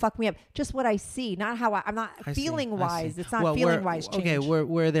that could fuck me up. Just what I see, not how I'm not feeling wise. It's not feeling wise change. Okay,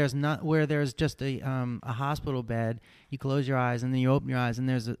 where there's just a hospital bed, you close your eyes and then you open your eyes and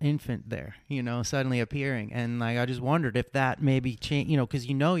there's an infant there, you know, suddenly appearing. And like, I just wondered if that maybe change, you know, because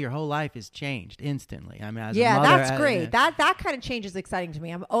you know your whole life is changed instantly. I mean, as a mother, that's great. That kind of change is exciting to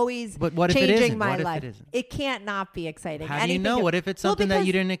me. I'm always changing my life. It can't not be exciting. How do you know? What if it's something that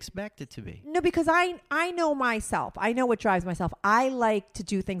you didn't expect it to be? No, because I know myself. I know what drives myself. I like to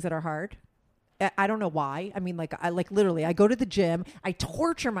do things that are hard. I don't know why. I mean, like, I literally, I go to the gym, I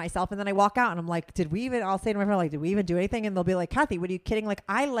torture myself, and then I walk out and I'm like, I'll say to my friend, like, did we even do anything? And they'll be like, Kathy, what are you kidding? Like,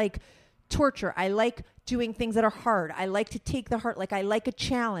 I like torture. I like doing things that are hard. I like to take the hard, like, I like a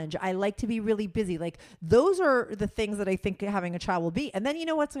challenge. I like to be really busy. Like, those are the things that I think having a child will be. And then, you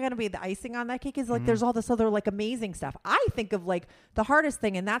know, what's going to be the icing on that cake is like, there's all this other like amazing stuff. I think of like the hardest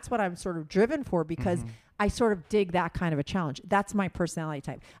thing. And that's what I'm sort of driven for, because I sort of dig that kind of a challenge. That's my personality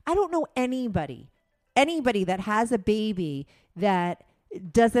type. I don't know anybody that has a baby that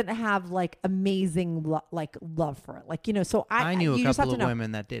doesn't have like amazing love for it. Like, you know, so I knew a couple of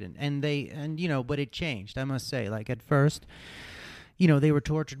women that didn't, and you know, but it changed. I must say, like, at first, you know, they were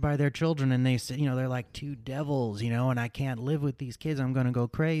tortured by their children, and they said, you know, they're like two devils, you know, and I can't live with these kids. I'm going to go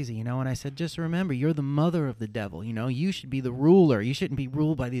crazy, you know. And I said, just remember, you're the mother of the devil, you know. You should be the ruler. You shouldn't be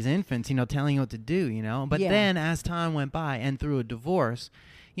ruled by these infants, you know, telling you what to do, you know. But then as time went by and through a divorce,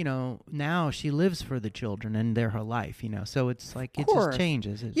 you know, now she lives for the children and they're her life, you know. So it's like, it just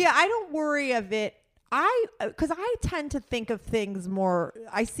changes. Yeah, I don't worry of it. Because I tend to think of things more,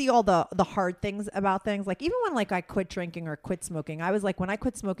 I see all the hard things about things. Like, even when like I quit drinking or quit smoking, I was like, when I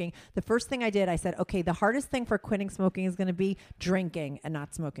quit smoking, the first thing I did, I said, okay, the hardest thing for quitting smoking is going to be drinking and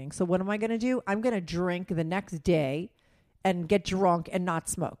not smoking. So what am I going to do? I'm going to drink the next day and get drunk and not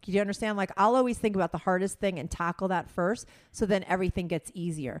smoke. You understand? Like, I'll always think about the hardest thing and tackle that first, so then everything gets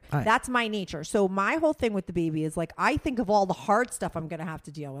easier. Right. That's my nature. So my whole thing with the baby is like, I think of all the hard stuff I'm going to have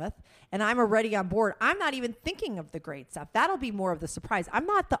to deal with, and I'm already on board. I'm not even thinking of the great stuff. That'll be more of the surprise. I'm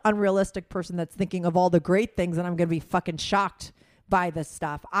not the unrealistic person that's thinking of all the great things and I'm going to be fucking shocked by this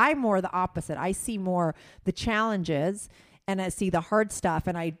stuff. I'm more the opposite. I see more the challenges and I see the hard stuff,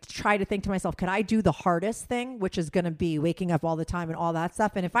 and I try to think to myself, can I do the hardest thing, which is going to be waking up all the time and all that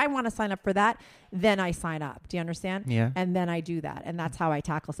stuff? And if I want to sign up for that, then I sign up. Do you understand? Yeah. And then I do that. And that's how I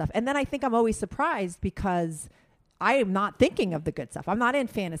tackle stuff. And then I think I'm always surprised because I am not thinking of the good stuff. I'm not in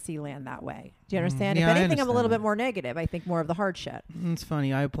fantasy land that way. Do you understand? Yeah, if anything, I'm a little bit more negative. I think more of the hard shit. It's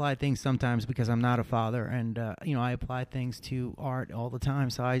funny. I apply things sometimes because I'm not a father, and you know, I apply things to art all the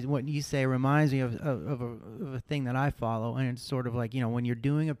time. So what you say reminds me of a thing that I follow, and it's sort of like, you know, when you're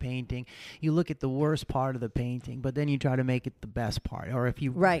doing a painting, you look at the worst part of the painting, but then you try to make it the best part. Or if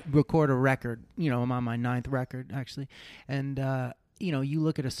you record a record, you know, I'm on my 9th record actually, and you know, you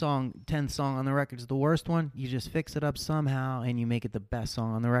look at a song, 10th song on the record is the worst one. You just fix it up somehow and you make it the best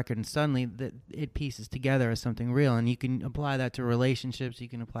song on the record. And suddenly it pieces together as something real. And you can apply that to relationships. You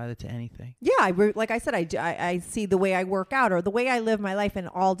can apply that to anything. Yeah. Like I said, I see the way I work out or the way I live my life in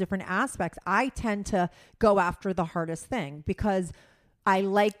all different aspects. I tend to go after the hardest thing because I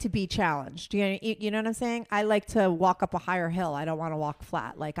like to be challenged. You know what I'm saying? I like to walk up a higher hill. I don't want to walk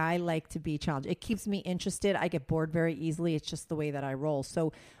flat. Like, I like to be challenged. It keeps me interested. I get bored very easily. It's just the way that I roll.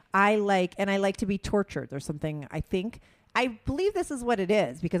 So I like to be tortured. There's something, I believe this is what it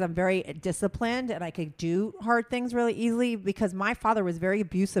is because I'm very disciplined and I could do hard things really easily because my father was very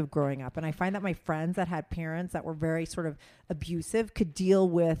abusive growing up. And I find that my friends that had parents that were very sort of abusive could deal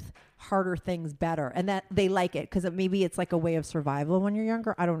with harder things better and that they like it because maybe it's like a way of survival when you're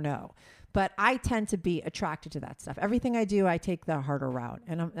younger. I don't know. But I tend to be attracted to that stuff. Everything I do, I take the harder route,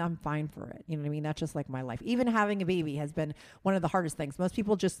 and I'm fine for it. You know what I mean? That's just like my life. Even having a baby has been one of the hardest things. Most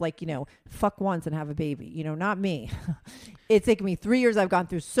people just like, you know, fuck once and have a baby. You know, not me. It's taken me 3 years. I've gone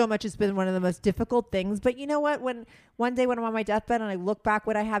through so much. It's been one of the most difficult things. But you know what? When one day when I'm on my deathbed and I look back,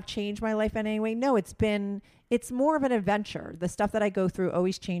 would I have changed my life in any way? No, it's more of an adventure. The stuff that I go through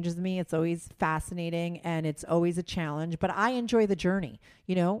always changes me. It's always fascinating and it's always a challenge, but I enjoy the journey.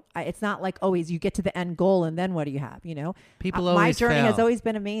 You know, it's not like always you get to the end goal and then what do you have? You know, my journey fail. has always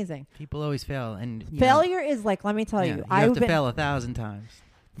been amazing. People always fail. And failure is like, let me tell you, you have to fail 1,000 times.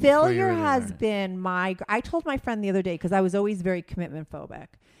 Failure has been I told my friend the other day, because I was always very commitment phobic.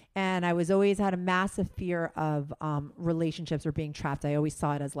 And I was always had a massive fear of relationships or being trapped. I always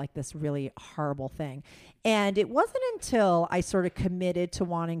saw it as like this really horrible thing. And it wasn't until I sort of committed to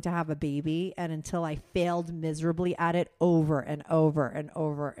wanting to have a baby and until I failed miserably at it over and over and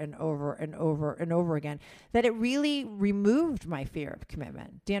over and over and over and over again that it really removed my fear of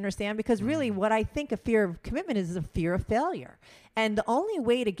commitment. Do you understand? Because really what I think a fear of commitment is a fear of failure. And the only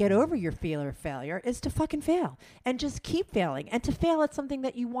way to get over your fear of failure is to fucking fail and just keep failing and to fail at something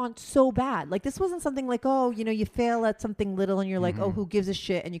that you want so bad. Like this wasn't something like, oh, you know, you fail at something little and you're like, oh, who gives a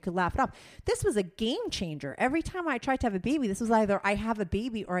shit? And you could laugh it off. This was a game changer. Every time I tried to have a baby, this was either I have a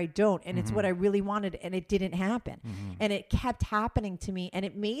baby or I don't. And it's what I really wanted and it didn't happen. And it kept happening to me and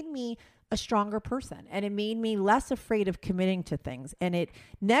it made me a stronger person, and it made me less afraid of committing to things. And it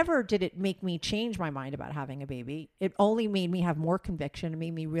never did it make me change my mind about having a baby. It only made me have more conviction and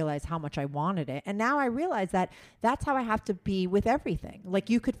made me realize how much I wanted it. And now I realize that that's how I have to be with everything. Like,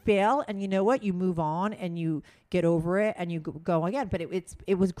 you could fail, and you know what? You move on and you get over it and you go again. But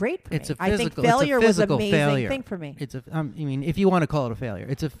it was great for me. I think failure was an amazing thing for me. I mean, if you want to call it a failure,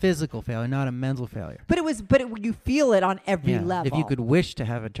 it's a physical failure, not a mental failure. But you feel it on every level. If you could wish to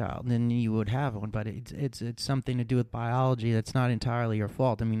have a child, then you would have one. But it's something to do with biology that's not entirely your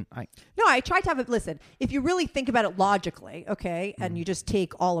fault. I mean, I tried to have it. Listen, if you really think about it logically, okay, and you just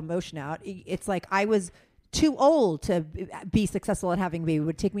take all emotion out, it's like I was too old to be successful at having a baby. It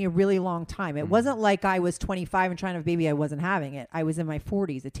would take me a really long time. It wasn't like I was 25 and trying to have a baby. I wasn't having it. I was in my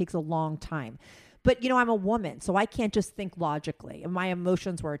 40s. It takes a long time. But, I'm a woman, so I can't just think logically. And my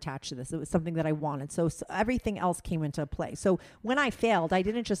emotions were attached to this. It was something that I wanted. So everything else came into play. So when I failed, I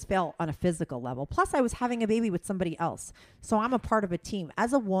didn't just fail on a physical level. Plus, I was having a baby with somebody else. So I'm a part of a team.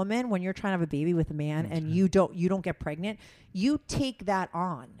 As a woman, when you're trying to have a baby with a man and you don't get pregnant, you take that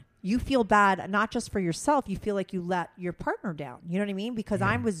on. You feel bad, not just for yourself. You feel like you let your partner down. You know what I mean? Because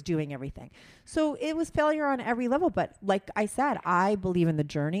I was doing everything. So it was failure on every level. But like I said, I believe in the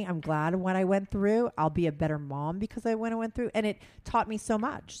journey. I'm glad what I went through. I'll be a better mom because I went through. And it taught me so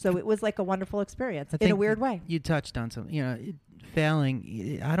much. So it was like a wonderful experience in a weird way. You touched on something.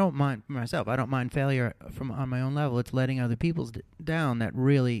 Failing, I don't mind myself. I don't mind failure on my own level. It's letting other people's down that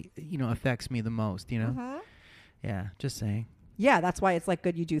really, affects me the most, Yeah, just saying. Yeah, that's why it's like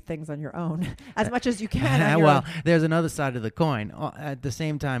good you do things on your own as much as you can. Well, there's another side of the coin. At the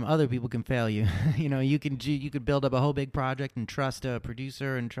same time, other people can fail you. You could build up a whole big project and trust a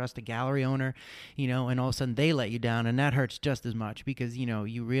producer and trust a gallery owner, and all of a sudden they let you down, and that hurts just as much because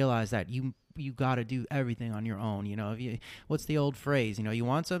you realize that you got to do everything on your own. What's the old phrase? You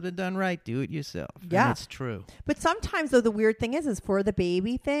want something done right, do it yourself. Yeah, and it's true. But sometimes, though, the weird thing is for the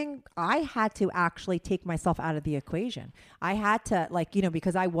baby thing, I had to actually take myself out of the equation. I had to,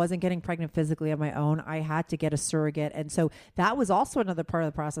 because I wasn't getting pregnant physically on my own, I had to get a surrogate. And so that was also another part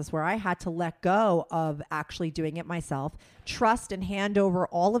of the process where I had to let go of actually doing it myself, trust and hand over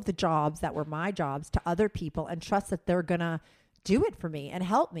all of the jobs that were my jobs to other people, and trust that they're going to do it for me and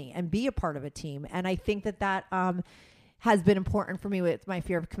help me and be a part of a team. And I think that has been important for me with my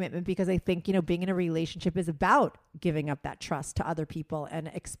fear of commitment, because I think, being in a relationship is about giving up that trust to other people and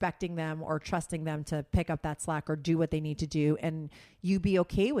expecting them or trusting them to pick up that slack or do what they need to do, and you be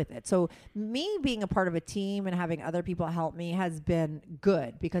okay with it. So me being a part of a team and having other people help me has been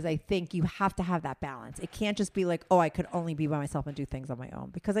good, because I think you have to have that balance. It can't just be like, oh, I could only be by myself and do things on my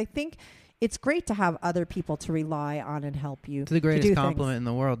own, because I think it's great to have other people to rely on and help you. It's the greatest compliment in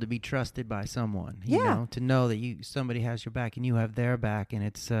the world to be trusted by someone. To know that somebody has your back and you have their back, and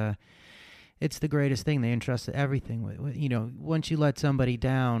it's the greatest thing. They entrust everything with. Once you let somebody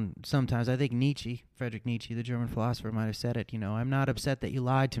down, sometimes I think Friedrich Nietzsche, the German philosopher, might have said it. I'm not upset that you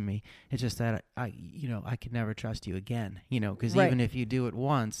lied to me. It's just that I could never trust you again. Because even if you do it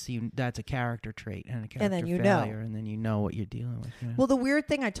once, that's a character trait and a character failure, and then you know what you're dealing with. Well, the weird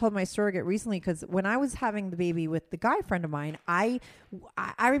thing I told my surrogate recently, because when I was having the baby with the guy friend of mine, I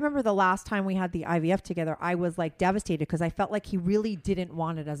remember the last time we had the IVF together, I was like devastated because I felt like he really didn't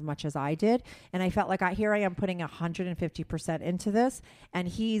want it as much as I did. And I felt like here I am putting 150% into this, and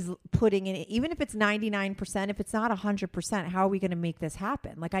he's putting in, even if it's 99%, if it's not 100%, how are we going to make this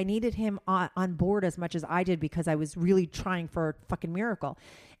happen? Like, I needed him on board as much as I did, because I was really trying for a fucking miracle.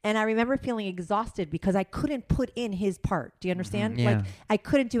 And I remember feeling exhausted because I couldn't put in his part. Do you understand? Yeah. Like, I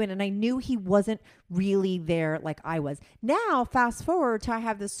couldn't do it. And I knew he wasn't really there like I was. Now, fast forward to I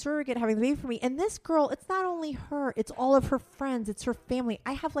have this surrogate having the baby for me. And this girl, it's not only her, it's all of her friends. It's her family.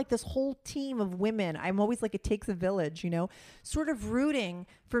 I have like this whole team of women. I'm always like, it takes a village, sort of rooting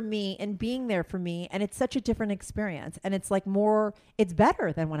for me and being there for me. And it's such a different experience. And it's like it's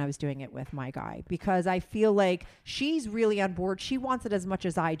better than when I was doing it with my guy, because I feel like she's really on board. She wants it as much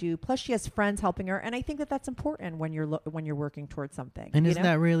as I do. Plus she has friends helping her. And I think that that's important when you're working towards something. And isn't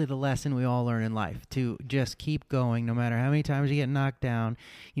that really the lesson we all learn in life? To just keep going, no matter how many times you get knocked down.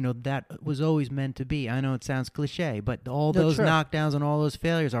 That was always meant to be. I know it sounds cliche, but all those knockdowns and all those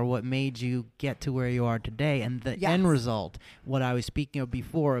failures are what made you get to where you are today. And the end result, what I was speaking of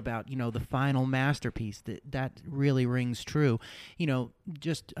before about, the final masterpiece, that really rings true.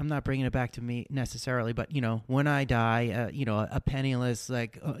 I'm not bringing it back to me necessarily, but, when I die, a penniless,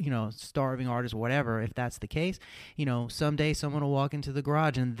 starving artist, whatever, if that's the case, someday someone will walk into the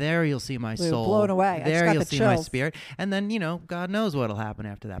garage and there you'll see my soul away. There I just got you'll the see chills. my spirit. And then, God knows what'll happen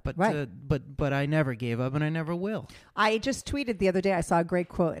after that. But Right. but I never gave up, and I never will. I just tweeted the other day, I saw a great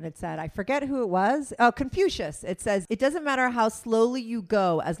quote, and it said, I forget who it was. Oh, Confucius. It says, it doesn't matter how slowly you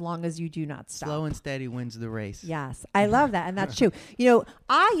go as long as you do not stop. Slow and steady wins the race. Yes, I love that. And that's true.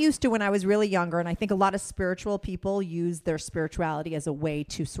 I used to, when I was really younger, and I think a lot of spiritual people use their spirituality as a way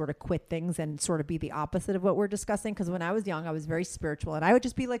to sort of quit things and sort of be the opposite of what we're discussing. Because when I was young, I was very spiritual, and I would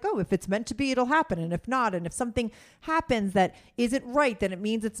just be like, oh, if it's meant to be, it'll happen. And if not, and if something happens that isn't right, then it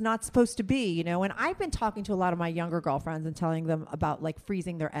means it's not supposed to be, And I've been talking to a lot of my younger girlfriends and telling them about like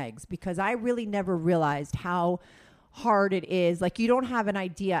freezing their eggs, because I really never realized how hard it is. Like, you don't have an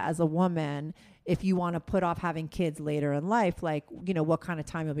idea as a woman if you want to put off having kids later in life, like, what kind of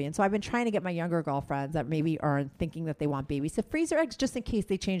time you'll be in. So I've been trying to get my younger girlfriends that maybe aren't thinking that they want babies to freeze their eggs just in case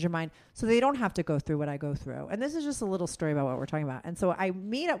they change their mind, so they don't have to go through what I go through. And this is just a little story about what we're talking about. And so I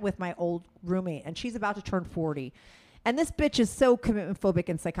meet up with my old roommate, and she's about to turn 40. And this bitch is so commitment phobic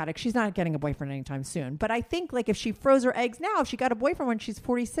and psychotic. She's not getting a boyfriend anytime soon. But I think, like, if she froze her eggs now, if she got a boyfriend when she's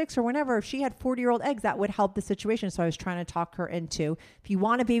 46 or whenever, if she had 40-year-old eggs, that would help the situation. So I was trying to talk her into, if you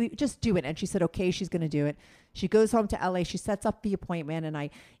want a baby, just do it. And she said, okay, she's going to do it. She goes home to LA. She sets up the appointment, and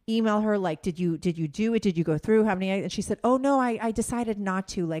I email her, like, did you do it? Did you go through? How many eggs? And she said, oh no, I decided not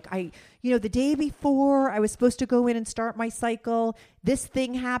to. Like, the day before I was supposed to go in and start my cycle, this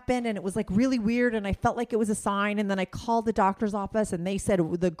thing happened, and it was like really weird, and I felt like it was a sign. And then I called the doctor's office, and they said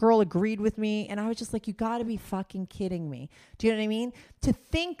the girl agreed with me. And I was just like, you got to be fucking kidding me. Do you know what I mean? To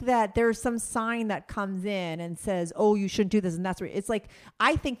think that there's some sign that comes in and says, oh, you shouldn't do this, and that's where it's like,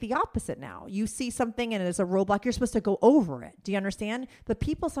 I think the opposite now. You see something and it's a roadblock, you're supposed to go over it. Do you understand? But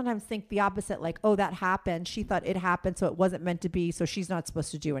people sometimes think the opposite, like, oh, that happened. She thought it happened, so it wasn't meant to be, so she's not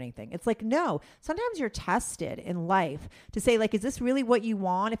supposed to do anything. It's like, no, sometimes you're tested in life to say, like, is this really what you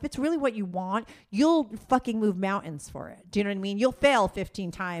want? If it's really what you want, you'll fucking move mountains for it. Do you know what I mean? You'll fail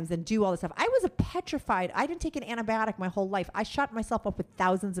 15 times and do all this stuff. I was petrified. I didn't take an antibiotic my whole life. I shot myself up with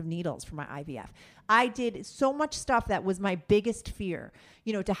thousands of needles for my IVF. I did so much stuff that was my biggest fear,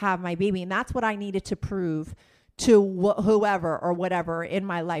 to have my baby. And that's what I needed to prove to whoever or whatever in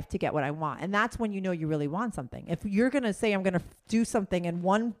my life to get what I want. And that's when you really want something. If you're going to say, I'm going to do something and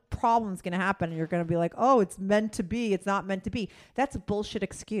one problem's going to happen and you're going to be like, oh, it's meant to be, it's not meant to be. That's a bullshit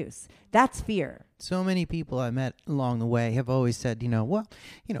excuse. That's fear. So many people I met along the way have always said, well,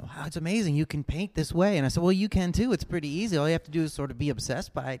 it's amazing you can paint this way. And I said, well, you can too. It's pretty easy. All you have to do is sort of be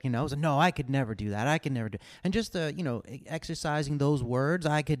obsessed by it, So, no, I could never do that. I could never do. And just, exercising those words,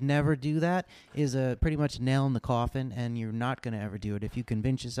 I could never do that, is pretty much a nail in the coffin. And you're not going to ever do it if you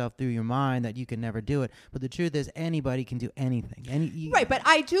convince yourself through your mind that you can never do it. But the truth is, anybody can do anything. Right. But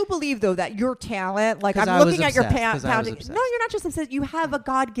I do believe, though, that your talent, like, I'm looking at your pounding. No, you're not just obsessed. You have a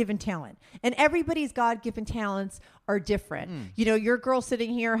God-given talent. And everybody's God-given talents are different. Your girl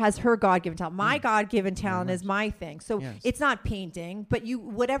sitting here has her God-given talent. My God-given talent is my thing. So it's not painting, but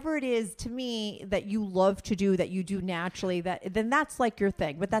whatever it is to me that you love to do, that you do naturally, then that's like your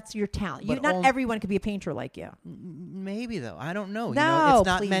thing. But that's your talent. Not everyone could be a painter like you. Maybe though. I don't know. No, it's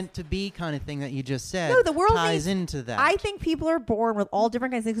not please. meant to be kind of thing that you just said. No, the world ties into that. I think people are born with all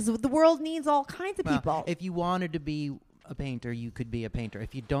different kinds of things because the world needs all kinds of people. If you wanted to be a painter, you could be a painter.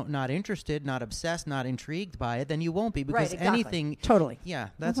 If you not interested, not obsessed, not intrigued by it, then you won't be, because anything totally. Yeah,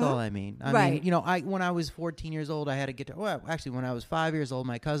 that's all I mean. I mean, when I was 14 years old, I had a guitar. Well, actually, when I was 5 years old,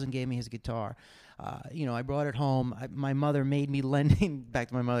 my cousin gave me his guitar. I brought it home. My mother made me lend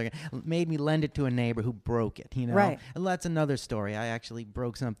it to a neighbor who broke it. Right. And that's another story. I actually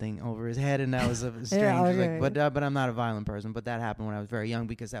broke something over his head, and that was a strange. But I'm not a violent person. But that happened when I was very young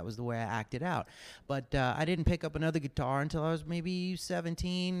because that was the way I acted out. But I didn't pick up another guitar until I was maybe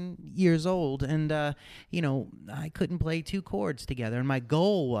 17 years old, and I couldn't play two chords together. And my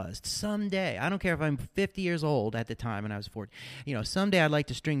goal was someday. I don't care if I'm 50 years old at the time, and I was 40. Someday I'd like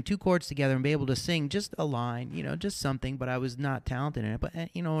to string two chords together and be able to sing just a line, just something, but I was not talented in it. But,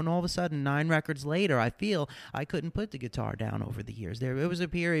 and all of a sudden, 9 records later, I feel I couldn't put the guitar down over the years. It was a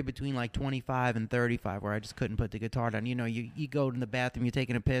period between like 25 and 35 where I just couldn't put the guitar down. You go in the bathroom, you're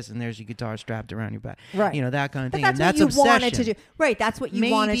taking a piss, and there's your guitar strapped around your back. Right. That kind of thing. That's and that's what you obsession. Wanted to do. Right, that's what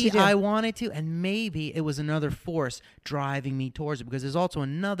you wanted to do. Maybe I wanted to, and maybe it was another force driving me towards it, because there's also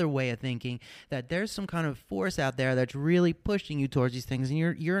another way of thinking that there's some kind of force out there that's really pushing you towards these things, and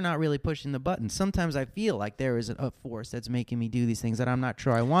you're not really pushing the buttons. sometimes I feel like there is a force that's making me do these things that I'm not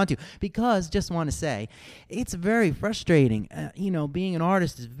sure I want to. Because, just want to say, it's very frustrating. Being an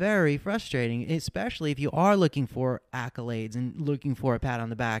artist is very frustrating, especially if you are looking for accolades and looking for a pat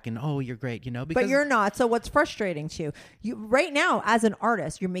on the back and, oh, you're great, because but you're not. So what's frustrating to you right now as an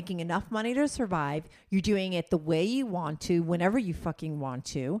artist, you're making enough money to survive. You're doing it the way you want to, whenever you fucking want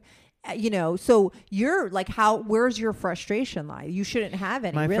to. So you're like, where's your frustration lie? You shouldn't have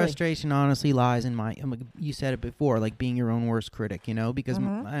any. My really. frustration honestly lies in you said it before, like being your own worst critic, because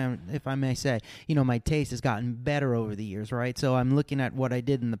if I may say, my taste has gotten better over the years, right? So I'm looking at what I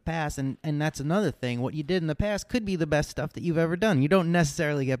did in the past, and that's another thing. What you did in the past could be the best stuff that you've ever done. You don't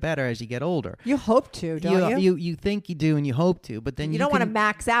necessarily get better as you get older. You hope to, don't you? You think you do, and you hope to, but then you don't want to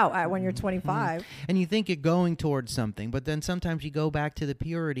max out when you're 25. And you think you're going towards something, but then sometimes you go back to the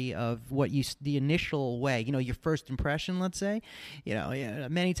purity of what the initial way, your first impression, let's say,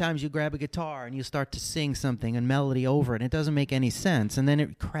 many times you grab a guitar and you start to sing something and melody over it, and it doesn't make any sense, and then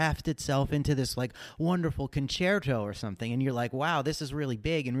it crafts itself into this like wonderful concerto or something, and you're like, wow, this is really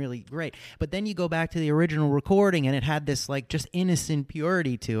big and really great. But then you go back to the original recording and it had this like just innocent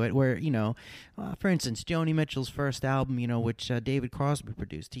purity to it, where for instance, Joni Mitchell's first album, which David Crosby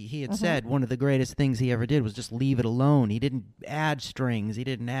produced, he had said one of the greatest things he ever did was just leave it alone. He didn't add strings, he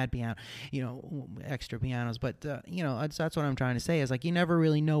didn't add piano, extra pianos. But, that's what I'm trying to say is like you never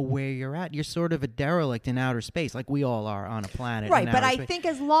really know where you're at. You're sort of a derelict in outer space, like we all are on a planet. Right, but I think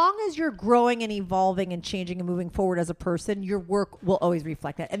as long as you're growing and evolving and changing and moving forward as a person, your work will always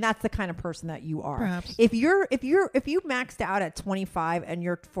reflect that. And that's the kind of person that you are. Perhaps. If you maxed out at 25 and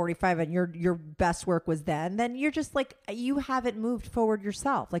you're 45 and your best work was then you're just like, you haven't moved forward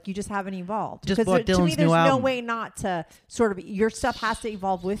yourself. Like you just haven't evolved. Just bought Dylan's to me, there's new no album. way not to sort of, your stuff has to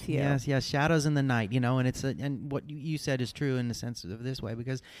evolve with you. Yes, Shadows in the Night, and it's and what you said is true in the sense of this way,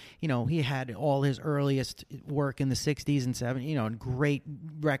 because, he had all his earliest work in the 60s and 70s, and great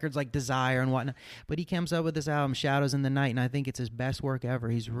records like Desire and whatnot, but he comes up with this album, Shadows in the Night, and I think it's his best work ever.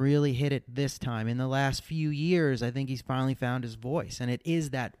 He's really hit it this time. In the last few years, I think he's finally found his voice, and it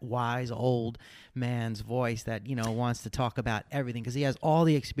is that wise old man's voice that, wants to talk about everything, because he has all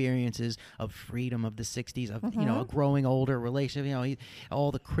the experiences of freedom of the 60s, of, a growing older relationship,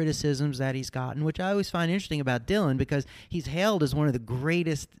 all the criticisms that he's gotten, which I always find interesting about Dylan, because he's hailed as one of the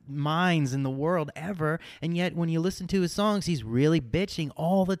greatest minds in the world ever, and yet when you listen to his songs, he's really bitching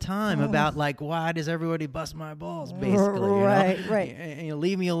all the time about like, why does everybody bust my balls, basically, right. And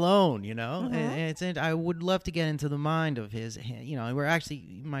leave me alone, and I would love to get into the mind of his, we're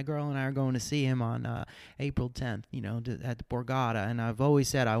actually, my girl and I are going to see him on April 10th, at the Borgata, and I've always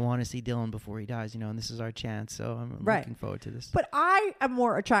said I want to see Dylan before he dies, and this is our chance, so I'm looking forward to this. But I am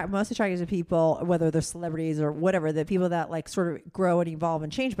most attracted to people, whether they're celebrities or whatever, the people that like sort of grow and evolve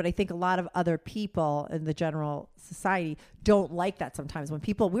and change. But I think a lot of other people in the general society don't like that sometimes. When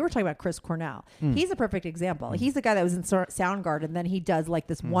people, we were talking about Chris Cornell. He's a perfect example. He's the guy that was in Soundgarden, and then he does like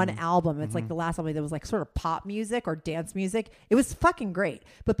this one album. It's like the last album that was like sort of pop music or dance music. It was fucking great,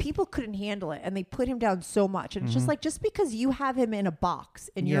 but people couldn't handle it, and they put him down so much. And it's just like, just because you have him in a box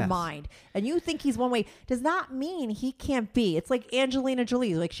in your mind and you think he's one way does not mean he can't be. It's like Angelina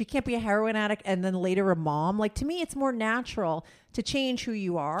Jolie, like she can't be a heroin addict and then later a mom. Like, to me, it's more natural to change who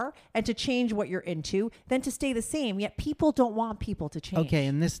you are and to change what you're into than to stay the same. Yet people don't want people to change. Okay,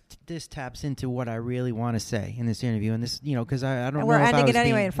 and this taps into what I really want to say in this interview, and this, because I don't know. We're if ending I was it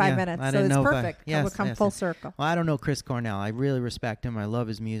anyway being, in 5 minutes, so it's perfect. We'll come full circle. Well, I don't know Chris Cornell. I really respect him. I love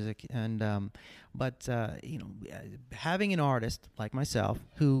his music, and but having an artist like myself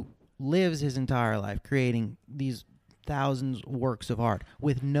who lives his entire life creating these thousands works of art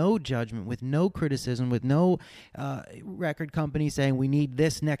with no judgment, with no criticism, with no record company saying we need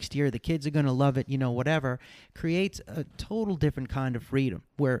this next year, the kids are going to love it, whatever, creates a total different kind of freedom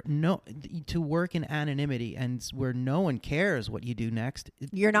where to work in anonymity and where no one cares what you do next.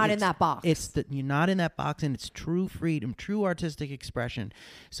 You're not in that box. You're not in that box, and it's true freedom, true artistic expression.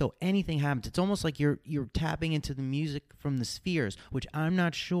 So anything happens. It's almost like you're tapping into the music from the spheres, which I'm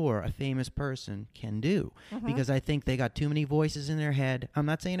not sure a famous person can do, because I think they got too many voices in their head. I'm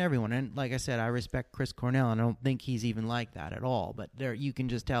not saying everyone, and like I said, I respect Chris Cornell, and I don't think he's even like that at all, but you can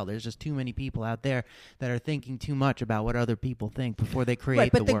just tell there's just too many people out there that are thinking too much about what other people think before they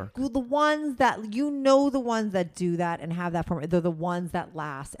create the work. The ones that, the ones that do that and have that form, they're the ones that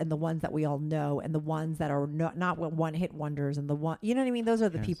last, and the ones that we all know, and the ones that are not one-hit wonders, and the one, you know what I mean? Those are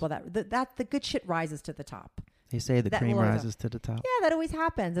the people that the good shit rises to the top. They say the cream rises to the top. Yeah, that always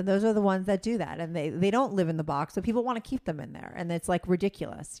happens. And those are the ones that do that. And they don't live in the box. So people want to keep them in there. And it's like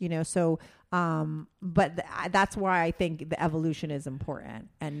ridiculous, So But that's why I think the evolution is important,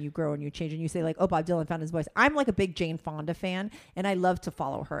 and you grow and you change, and you say like, oh, Bob Dylan found his voice. I'm like a big Jane Fonda fan, and I love to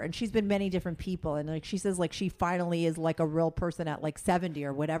follow her, and she's been many different people. And like, she says like, she finally is like a real person at like 70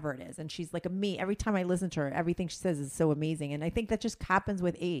 or whatever it is. And she's like me. Every time I listen to her, everything she says is so amazing. And I think that just happens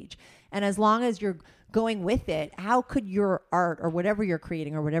with age. And as long as you're going with it, how could your art or whatever you're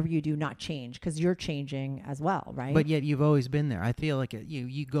creating or whatever you do not change? Because you're changing as well, right? But yet you've always been there. I feel like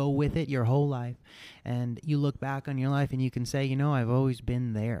you go with it your whole life, and you look back on your life and you can say, I've always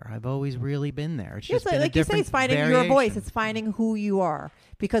been there. I've always really been there. It's just been like you say, it's finding your voice. It's finding who you are.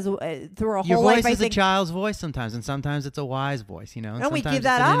 Because through a whole life, your voice is a child's voice sometimes, and sometimes it's a wise voice, And we give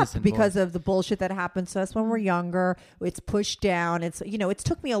that up because of the bullshit that happens to us when we're younger. It's pushed down. It's it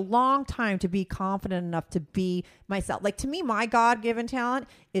took me a long time to be confident enough to be myself. Like, to me, my God-given talent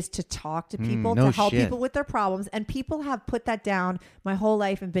is to talk to people, to help people with their problems. And people have put that down my whole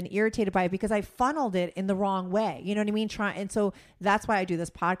life and been irritated by it because I funneled it in the wrong way. You know what I mean? And so that's why I do this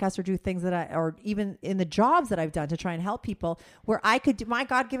podcast or do things or even in the jobs that I've done to try and help people, where I could do my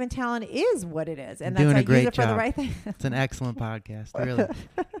God-given talent is what it is. And that's doing I a great use it job. For the right thing. It's an excellent podcast. Really.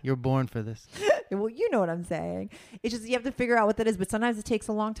 You're born for this. Well, you know what I'm saying. It's just, you have to figure out what that is, but sometimes it takes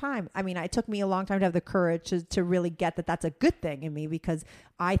a long time. I mean, it took me a long time to have the courage to really get that that's a good thing in me, because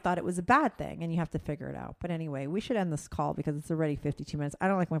I thought it was a bad thing, and you have to figure it out. But anyway, we should end this call because it's already 52 minutes. I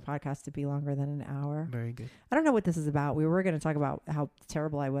don't like my podcast to be longer than an hour. Very good. I don't know what this is about. We were going to talk about how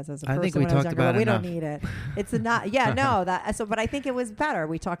terrible I was as a person. I think we talked about it. We don't need it. It's not. Yeah, no. But I think it was better.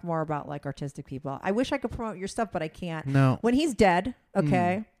 We talked more about like artistic people. I wish I could promote your stuff, but I can't. No. When he's dead,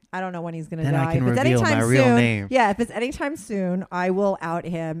 okay. I don't know when he's going to die. I can reveal my real name. Yeah, if it's anytime soon, I will out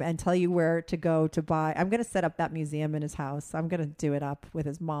him and tell you where to go to buy. I'm going to set up that museum in his house. I'm going to do it up with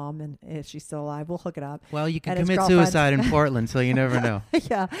his mom, and if she's still alive, we'll hook it up. Well, you can commit suicide in Portland, so you never know.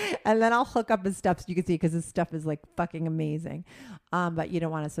 Yeah, and then I'll hook up his stuff so you can see, because his stuff is like fucking amazing. But you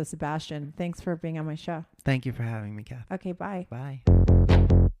don't want it. So Sebastian, thanks for being on my show. Thank you for having me, Kath. Okay, bye. Bye.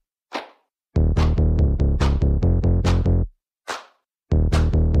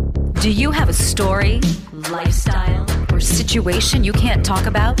 Do you have a story, lifestyle, or situation you can't talk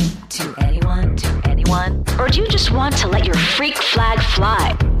about to anyone? Or do you just want to let your freak flag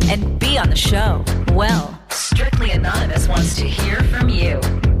fly and be on the show? Well, Strictly Anonymous wants to hear from you.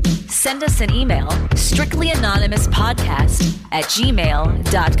 Send us an email,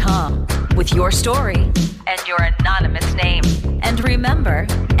 strictlyanonymouspodcast@gmail.com, with your story and your anonymous name. And remember,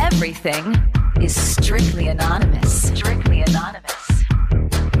 everything is strictly anonymous. Strictly Anonymous.